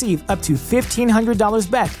and receive up to $1,500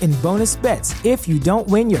 back in bonus bets if you don't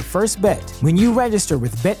win your first bet. When you register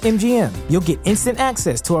with BetMGM, you'll get instant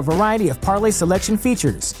access to a variety of parlay selection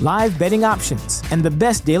features, live betting options, and the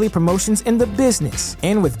best daily promotions in the business.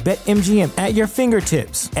 And with BetMGM at your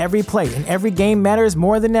fingertips, every play and every game matters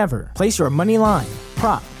more than ever. Place your money line,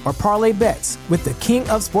 prop, or parlay bets with the king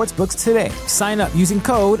of sportsbooks today. Sign up using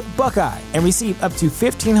code Buckeye and receive up to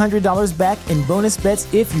 $1,500 back in bonus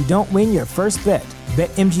bets if you don't win your first bet.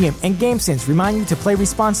 BetMGM and GameSense remind you to play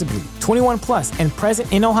responsibly. 21 plus and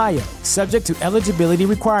present in Ohio, subject to eligibility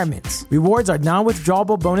requirements. Rewards are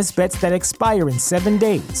non-withdrawable bonus bets that expire in 7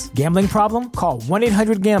 days. Gambling problem? Call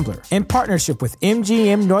 1-800-GAMBLER in partnership with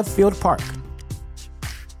MGM Northfield Park.